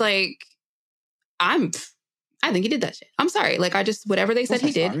 it's like, I think he did that shit. I'm sorry. Like, whatever they said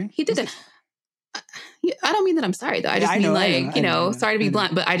he did, he did that. I don't mean that I'm sorry though. I just mean sorry to be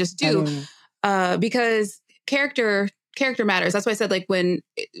blunt, but I just do, because character matters. That's why I said, like, when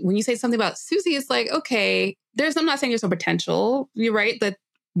you say something about Susie, it's like, okay, I'm not saying there's no potential. You're right that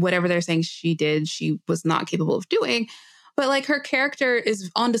whatever they're saying she did, she was not capable of doing. But like, her character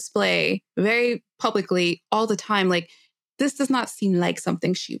is on display very publicly all the time. Like, this does not seem like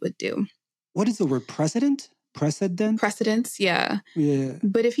something she would do. What is the word? Precedence, yeah. Yeah.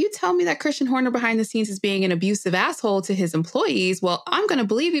 But if you tell me that Christian Horner behind the scenes is being an abusive asshole to his employees, well, I'm going to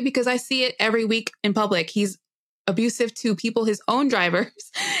believe you because I see it every week in public. He's abusive to people, his own drivers.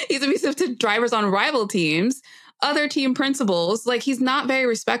 He's abusive to drivers on rival teams, other team principals. Like, he's not very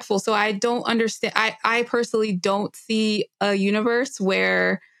respectful. So I don't understand. I personally don't see a universe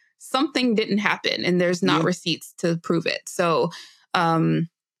where something didn't happen and there's not receipts to prove it. So,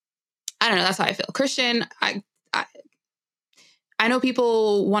 I don't know. That's how I feel. Christian, I know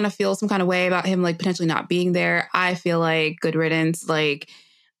people want to feel some kind of way about him, like, potentially not being there. I feel like good riddance. Like,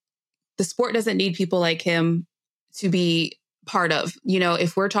 the sport doesn't need people like him to be part of.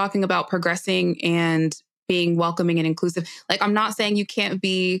 If we're talking about progressing and being welcoming and inclusive, like, I'm not saying you can't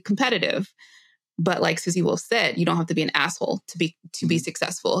be competitive, but like Susie Wolf said, you don't have to be an asshole to be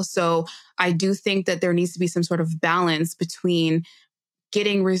successful. So I do think that there needs to be some sort of balance between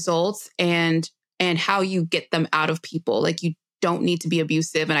getting results and how you get them out of people. Like, you don't need to be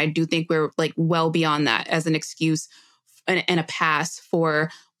abusive. And I do think we're like well beyond that as an excuse and a pass for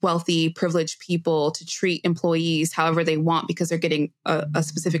wealthy, privileged people to treat employees however they want because they're getting a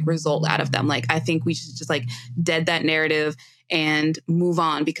specific result out of them. Like, I think we should just like dead that narrative and move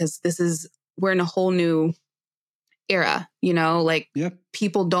on, because we're in a whole new era, like,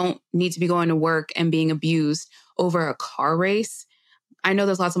 people don't need to be going to work and being abused over a car race. I know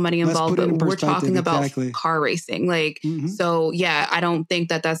there's lots of money involved, but we're talking about car racing. Like, so yeah, I don't think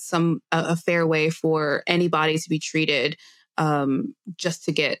that that's a fair way for anybody to be treated just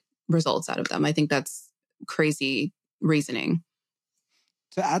to get results out of them. I think that's crazy reasoning.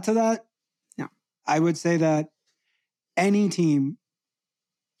 To add to that, I would say that any team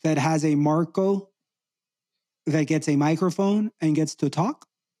that has a Marco that gets a microphone and gets to talk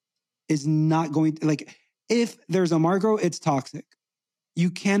is not going to, like, if there's a Marco, it's toxic. You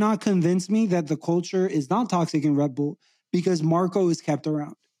cannot convince me that the culture is not toxic in Red Bull because Marco is kept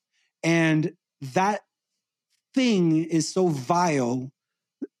around. And that thing is so vile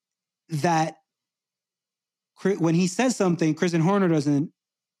that when he says something, Christian Horner doesn't,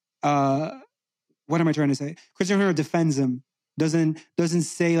 what am I trying to say? Christian Horner defends him. Doesn't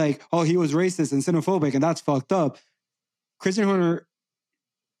say like, oh, he was racist and xenophobic and that's fucked up. Christian Horner,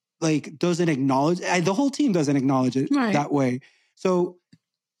 like, doesn't acknowledge, the whole team doesn't acknowledge it that way. So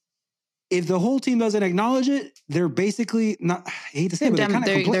if the whole team doesn't acknowledge it, they're basically not, I hate to say it, but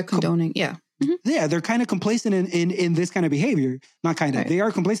they're condoning. Yeah. Yeah, they're kind of complacent in this kind of behavior. Not kind of. They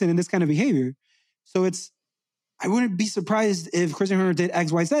are complacent in this kind of behavior. So I wouldn't be surprised if Christian Horner did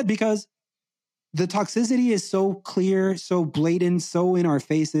X, Y, Z, because the toxicity is so clear, so blatant, so in our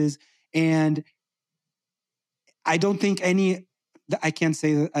faces. And I don't think I can't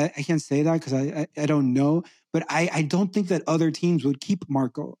say that. I can't say that because I don't know, but I don't think that other teams would keep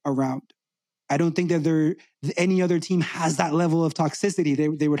Marco around. I don't think that any other team has that level of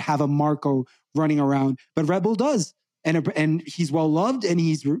toxicity. They would have a Marco running around, but Red Bull does, and he's well loved and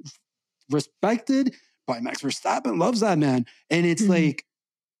he's respected by Max Verstappen. Loves that man, and it's like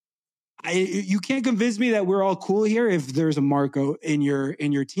you can't convince me that we're all cool here if there's a Marco in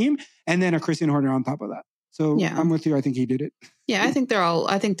your team and then a Christian Horner on top of that. So I'm with you. I think he did it. Yeah, I think they're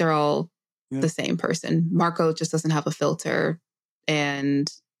all the same person. Marco just doesn't have a filter, and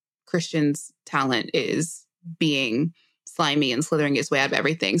Christian's talent is being slimy and slithering his way out of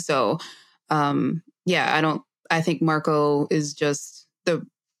everything. So, I think Marco is just the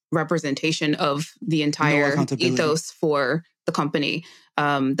representation of the entire ethos for the company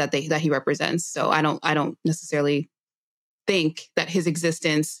that he represents. So I don't necessarily think that his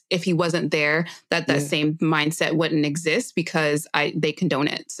existence, if he wasn't there, that same mindset wouldn't exist, because they condone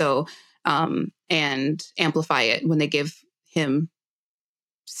it. So and amplify it when they give him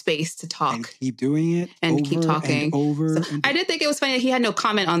space to talk and keep doing it and keep talking I did think it was funny that he had no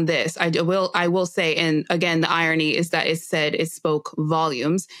comment on this. I will say, and again, the irony is that it spoke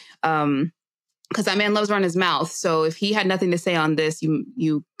volumes, because that man loves running his mouth. So if he had nothing to say on this,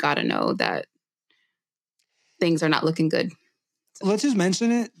 you gotta know that things are not looking good. So. Let's just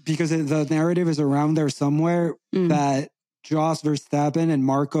mention it because the narrative is around there somewhere that Jos Verstappen and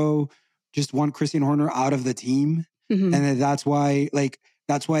Marco just want Christian Horner out of the team, and that's why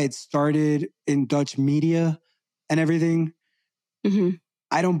it started in Dutch media and everything.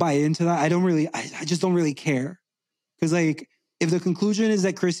 I don't buy into that. I just don't really care. Because if the conclusion is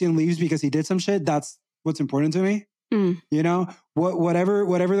that Christian leaves because he did some shit, that's what's important to me. You know,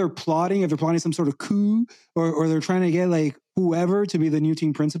 whatever they're plotting, if they're plotting some sort of coup or they're trying to get whoever to be the new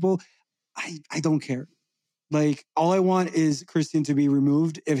team principal, I don't care. All I want is Christian to be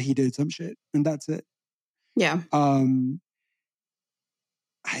removed if he did some shit, and that's it. Yeah.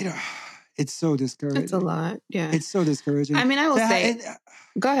 It's so discouraging. That's a lot. Yeah. It's so discouraging. I mean, I will say,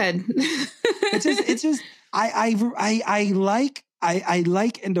 go ahead. it's just, I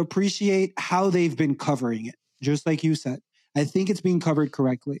like and appreciate how they've been covering it. Just like you said, I think it's being covered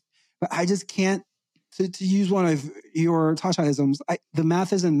correctly, but I just can't, to use one of your Tasha-isms, the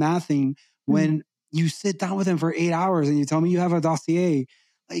math isn't mathing when you sit down with him for 8 hours and you tell me you have a dossier.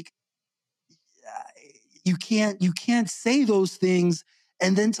 You can't say those things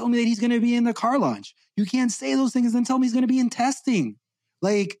and then tell me that he's going to be in the car launch. You can't say those things and then tell me he's going to be in testing.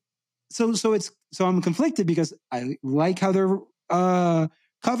 So I'm conflicted because I like how they're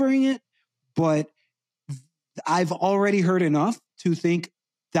covering it, but I've already heard enough to think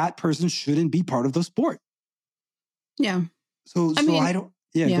that person shouldn't be part of the sport. Yeah. So I don't.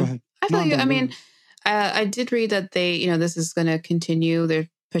 Yeah. Go ahead. I feel you. I mean, I did read that this is going to continue. They're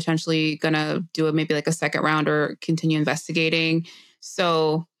potentially going to do maybe a second round or continue investigating.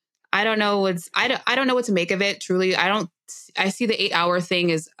 So I don't know I don't know what to make of it. Truly, I see the 8-hour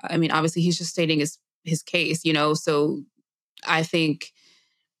thing as, I mean, obviously he's just stating his case, so I think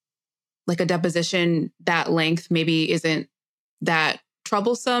a deposition that length maybe isn't that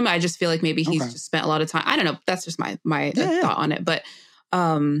troublesome. I just feel like maybe he's just spent a lot of time. I don't know. That's just my thought on it. But,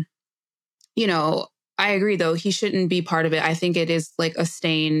 I agree though. He shouldn't be part of it. I think it is a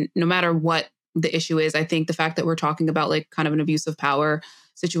stain, no matter what the issue is. I think the fact that we're talking about kind of an abuse of power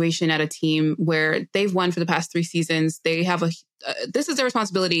situation at a team where they've won for the past 3 seasons, they have this is their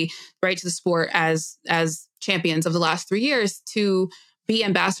responsibility, right, to the sport as champions of the last 3 years to be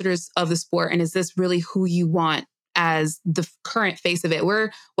ambassadors of the sport. And is this really who you want as the current face of it? We're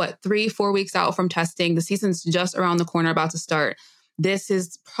 3-4 weeks out from testing. The season's just around the corner, about to start. This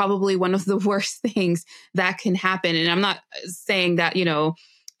is probably one of the worst things that can happen. And I'm not saying that,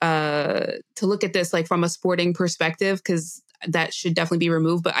 to look at this from a sporting perspective, because that should definitely be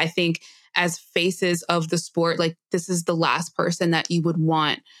removed. But I think as faces of the sport, this is the last person that you would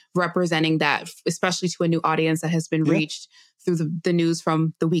want representing that, especially to a new audience that has been reached through the news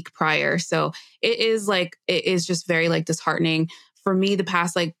from the week prior. So it is just very disheartening. For me, the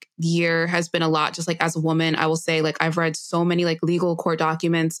past year has been a lot, just as a woman. I will say I've read so many legal court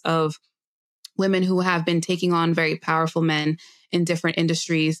documents of women who have been taking on very powerful men in different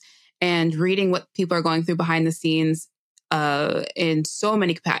industries, and reading what people are going through behind the scenes in so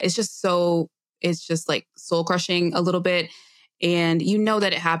many capacities. It's just soul crushing a little bit. And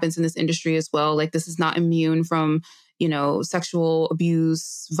that it happens in this industry as well. This is not immune from, sexual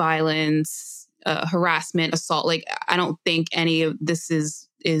abuse, violence, harassment, assault. Like, I don't think any of this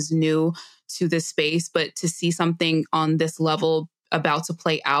is new to this space, but to see something on this level about to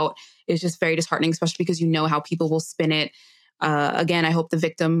play out is just very disheartening, especially because you know how people will spin it. Again, I hope the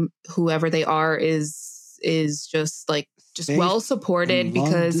victim, whoever they are, is just Safe well supported, and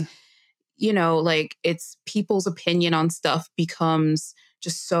because loved. like, it's people's opinion on stuff becomes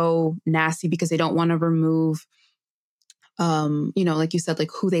just so nasty because they don't want to remove, like you said,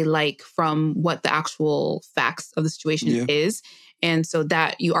 like who they like from what the actual facts of the situation is. And so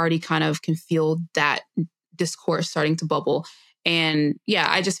that you already kind of can feel that discourse starting to bubble. And yeah,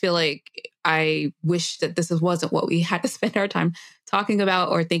 I just feel like I wish that this wasn't what we had to spend our time talking about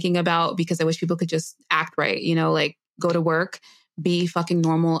or thinking about, because I wish people could just act right, like go to work, be fucking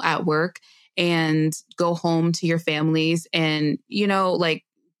normal at work, and go home to your families and, like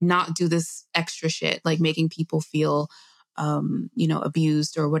not do this extra shit, like making people feel,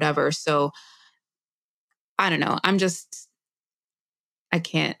 abused or whatever. So I don't know. I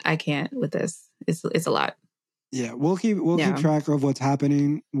can't with this. It's a lot. Yeah, we'll keep track of what's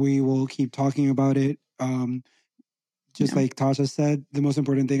happening. We will keep talking about it. Like Tasha said, the most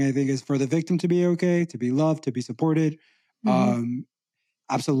important thing I think is for the victim to be okay, to be loved, to be supported.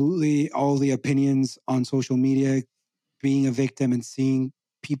 Absolutely, all the opinions on social media, being a victim and seeing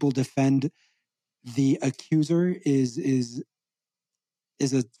people defend the accuser is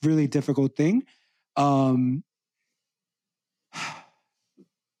a really difficult thing.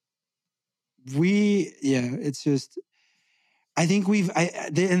 It's just, I think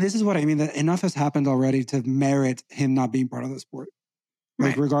and this is what I mean, that enough has happened already to merit him not being part of the sport.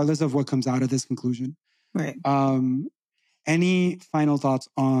 Like, regardless of what comes out of this conclusion. Right. Any final thoughts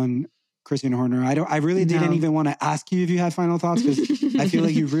on Christian Horner? I really didn't even want to ask you if you had final thoughts, because I feel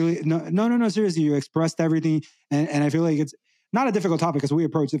like you really, no, seriously, you expressed everything. And I feel like it's not a difficult topic, because we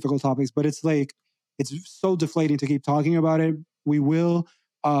approach difficult topics, but it's like, it's so deflating to keep talking about it. We will,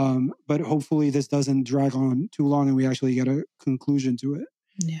 but hopefully this doesn't drag on too long and we actually get a conclusion to it.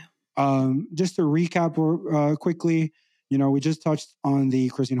 Yeah. Just to recap quickly, we just touched on the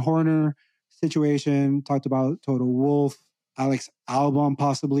Christian Horner situation, talked about TOTO WOLFF, Alex Albon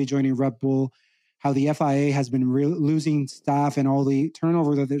possibly joining Red Bull, how the FIA has been losing staff and all the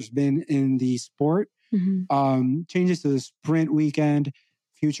turnover that there's been in the sport, changes to the sprint weekend,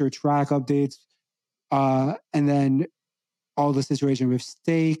 future track updates, and then all the situation with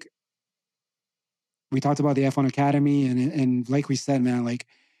stake. We talked about the F1 Academy, and like we said, man, like,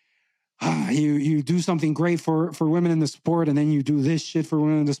 you do something great for women in the sport, and then you do this shit for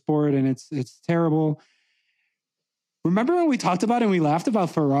women in the sport, and it's terrible. Remember when we talked about it and we laughed about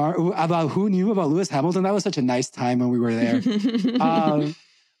Ferrari, about who knew about Lewis Hamilton? That was such a nice time when we were there.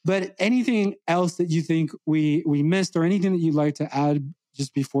 But anything else that you think we missed, or anything that you'd like to add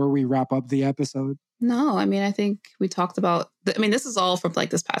just before we wrap up the episode? No, I mean, I think we talked about, this is all from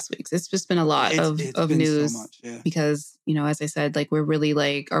like this past week. It's just been a lot of news, so much, because, as I said, like, we're really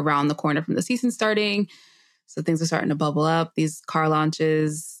like around the corner from the season starting. So things are starting to bubble up. These car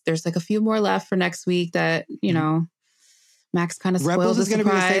launches, there's like a few more left for next week that, Max kind of spoiled the surprise. Red Bull is going to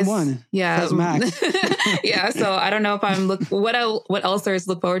be the same one. Yeah. Max. Yeah. So I don't know if what else there's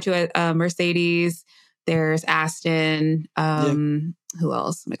to look forward to at Mercedes. There's Aston. Who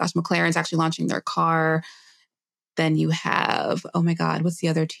else? Oh my gosh, McLaren's actually launching their car. Then you have, oh my God, what's the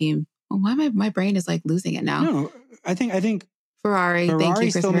other team? Oh, why my brain is like losing it now. No, I think Ferrari.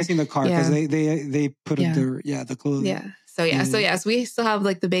 Ferrari's still missing the car, because they put up the clothing. Yeah. So we still have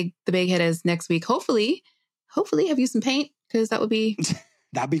like the big hit is next week. Hopefully have you some paint, because that would be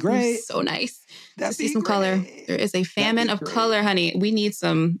that'd be great. So nice to see some color. There is a famine of color, honey. I need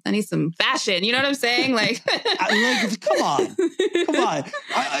some fashion. You know what I'm saying? Like, come on.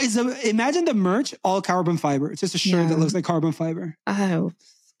 Imagine the merch, all carbon fiber. It's just a shirt that looks like carbon fiber. Oh,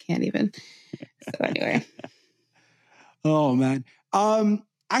 can't even. So anyway. Oh man.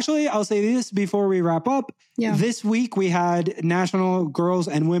 Actually, I'll say this before we wrap up. Yeah. This week we had National Girls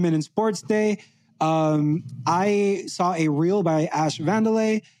and Women in Sports Day. I saw a reel by Ash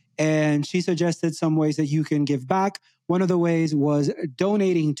Vandelay, and she suggested some ways that you can give back. One of the ways was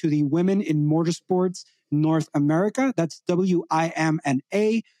donating to the Women in Motorsports North America. That's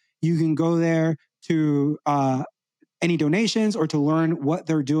WIMNA. You can go there to any donations or to learn what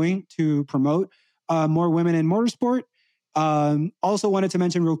they're doing to promote more women in motorsport. Also wanted to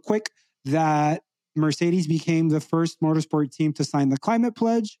mention real quick that Mercedes became the first motorsport team to sign the climate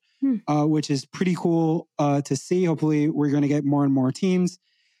pledge, which is pretty cool to see. Hopefully we're going to get more and more teams.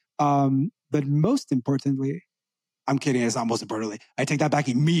 But most importantly, I'm kidding, it's not most importantly. I take that back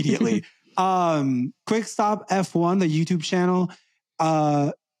immediately. Quick Stop F1, the YouTube channel.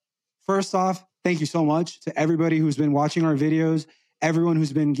 First off, thank you so much to everybody who's been watching our videos, everyone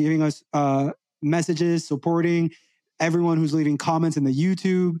who's been giving us messages, supporting, everyone who's leaving comments in the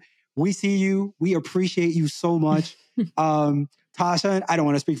YouTube. We see you. We appreciate you so much. Tasha, I don't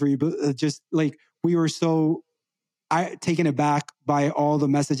want to speak for you, but just like we were so taken aback by all the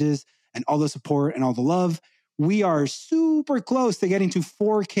messages and all the support and all the love. We are super close to getting to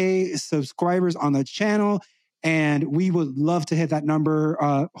 4K subscribers on the channel, and we would love to hit that number,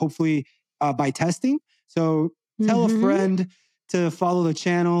 hopefully by testing. So tell a friend to follow the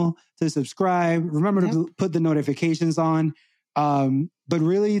channel, to subscribe. Remember to put the notifications on. But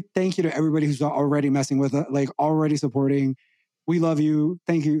really, thank you to everybody who's already messing with it, like already supporting. We love you.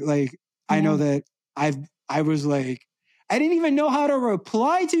 Thank you. Like, I know that I was like, I didn't even know how to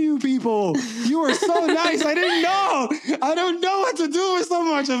reply to you people. You were so nice. I didn't know. I don't know what to do with so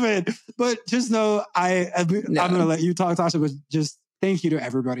much of it. But just know I'm going to let you talk, Tasha, but just thank you to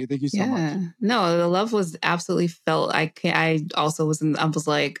everybody. Thank you so much. No, the love was absolutely felt. I also was I was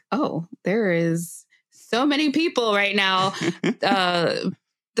like, oh, there is so many people right now.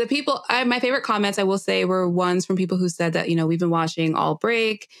 The people, my favorite comments, I will say, were ones from people who said that, we've been watching all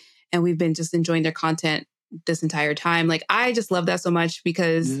break and we've been just enjoying their content this entire time. Like, I just love that so much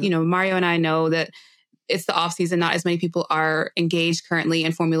because, Mario and I know that it's the off season. Not as many people are engaged currently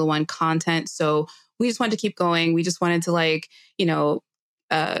in Formula One content. So we just wanted to keep going. We just wanted to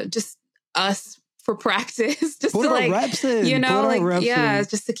just us for practice, just put to our reps in.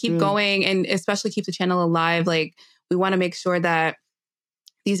 Just to keep going and especially keep the channel alive. Like, we want to make sure that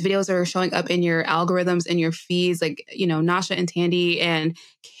these videos are showing up in your algorithms and your feeds, like, Nasha and Tandy and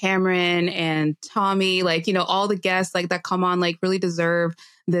Cameron and Tommy, like, all the guests like that come on, like, really deserve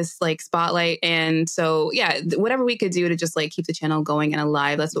this like spotlight. And so, whatever we could do to just like keep the channel going and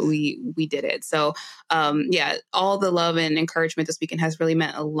alive, that's what we did it. So, all the love and encouragement this weekend has really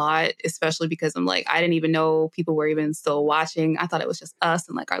meant a lot, especially because I'm like, I didn't even know people were even still watching. I thought it was just us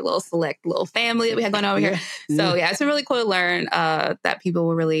and like our little select little family that we had going over here. So it's been really cool to learn that people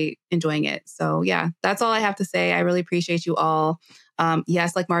were really enjoying it. So that's all I have to say. I really appreciate you all.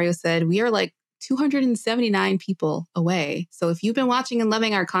 Yes, like Mario said, we are like 279 people away. So if you've been watching and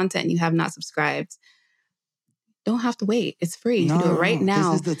loving our content and you have not subscribed, don't have to wait. It's free. You can do it right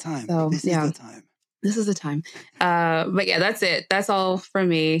now. This is the time. So, this is the time. This is the time. But that's it. That's all from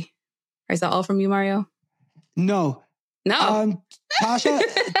me. Is that all from you, Mario? No.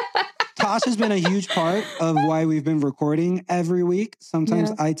 Tasha's been a huge part of why we've been recording every week. Sometimes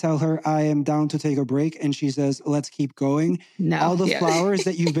I tell her I am down to take a break and she says, let's keep going. All the flowers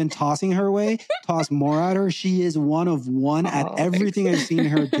that you've been tossing her way, toss more at her. She is one of one at everything I've seen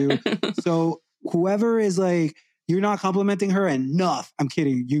her do. So whoever is like, you're not complimenting her enough. I'm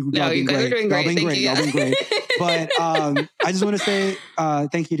kidding. Y'all been great. Y'all been great. But I just want to say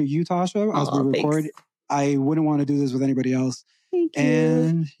thank you to you, Tasha, as we record. Thanks. I wouldn't want to do this with anybody else. Thank you.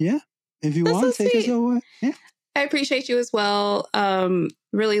 And if you want, take us away. Yeah. I appreciate you as well.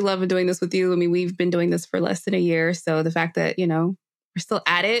 Really love doing this with you. I mean, we've been doing this for less than a year. So the fact that, we're still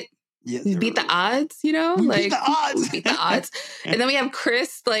at it. Yes, we beat the odds, We beat the odds. And then we have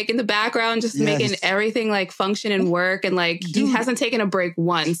Chris like in the background just making everything like function and work. And like, he hasn't taken a break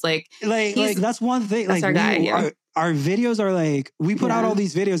once. Like that's one thing. That's like our guy. Our videos are like, we put out all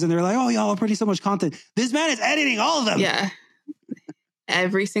these videos and they're like, oh, y'all are putting so much content. This man is editing all of them. Yeah.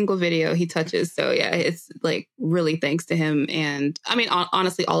 Every single video he touches. So it's like really thanks to him. And I mean,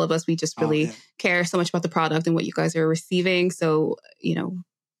 honestly, all of us, we just really care so much about the product and what you guys are receiving. So,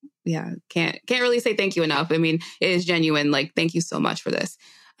 can't really say thank you enough. I mean, it is genuine. Like, thank you so much for this.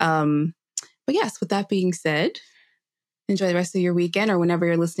 But yes, with that being said, enjoy the rest of your weekend or whenever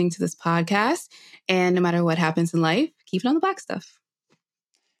you're listening to this podcast. And no matter what happens in life, keep it on the black stuff.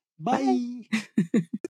 Bye.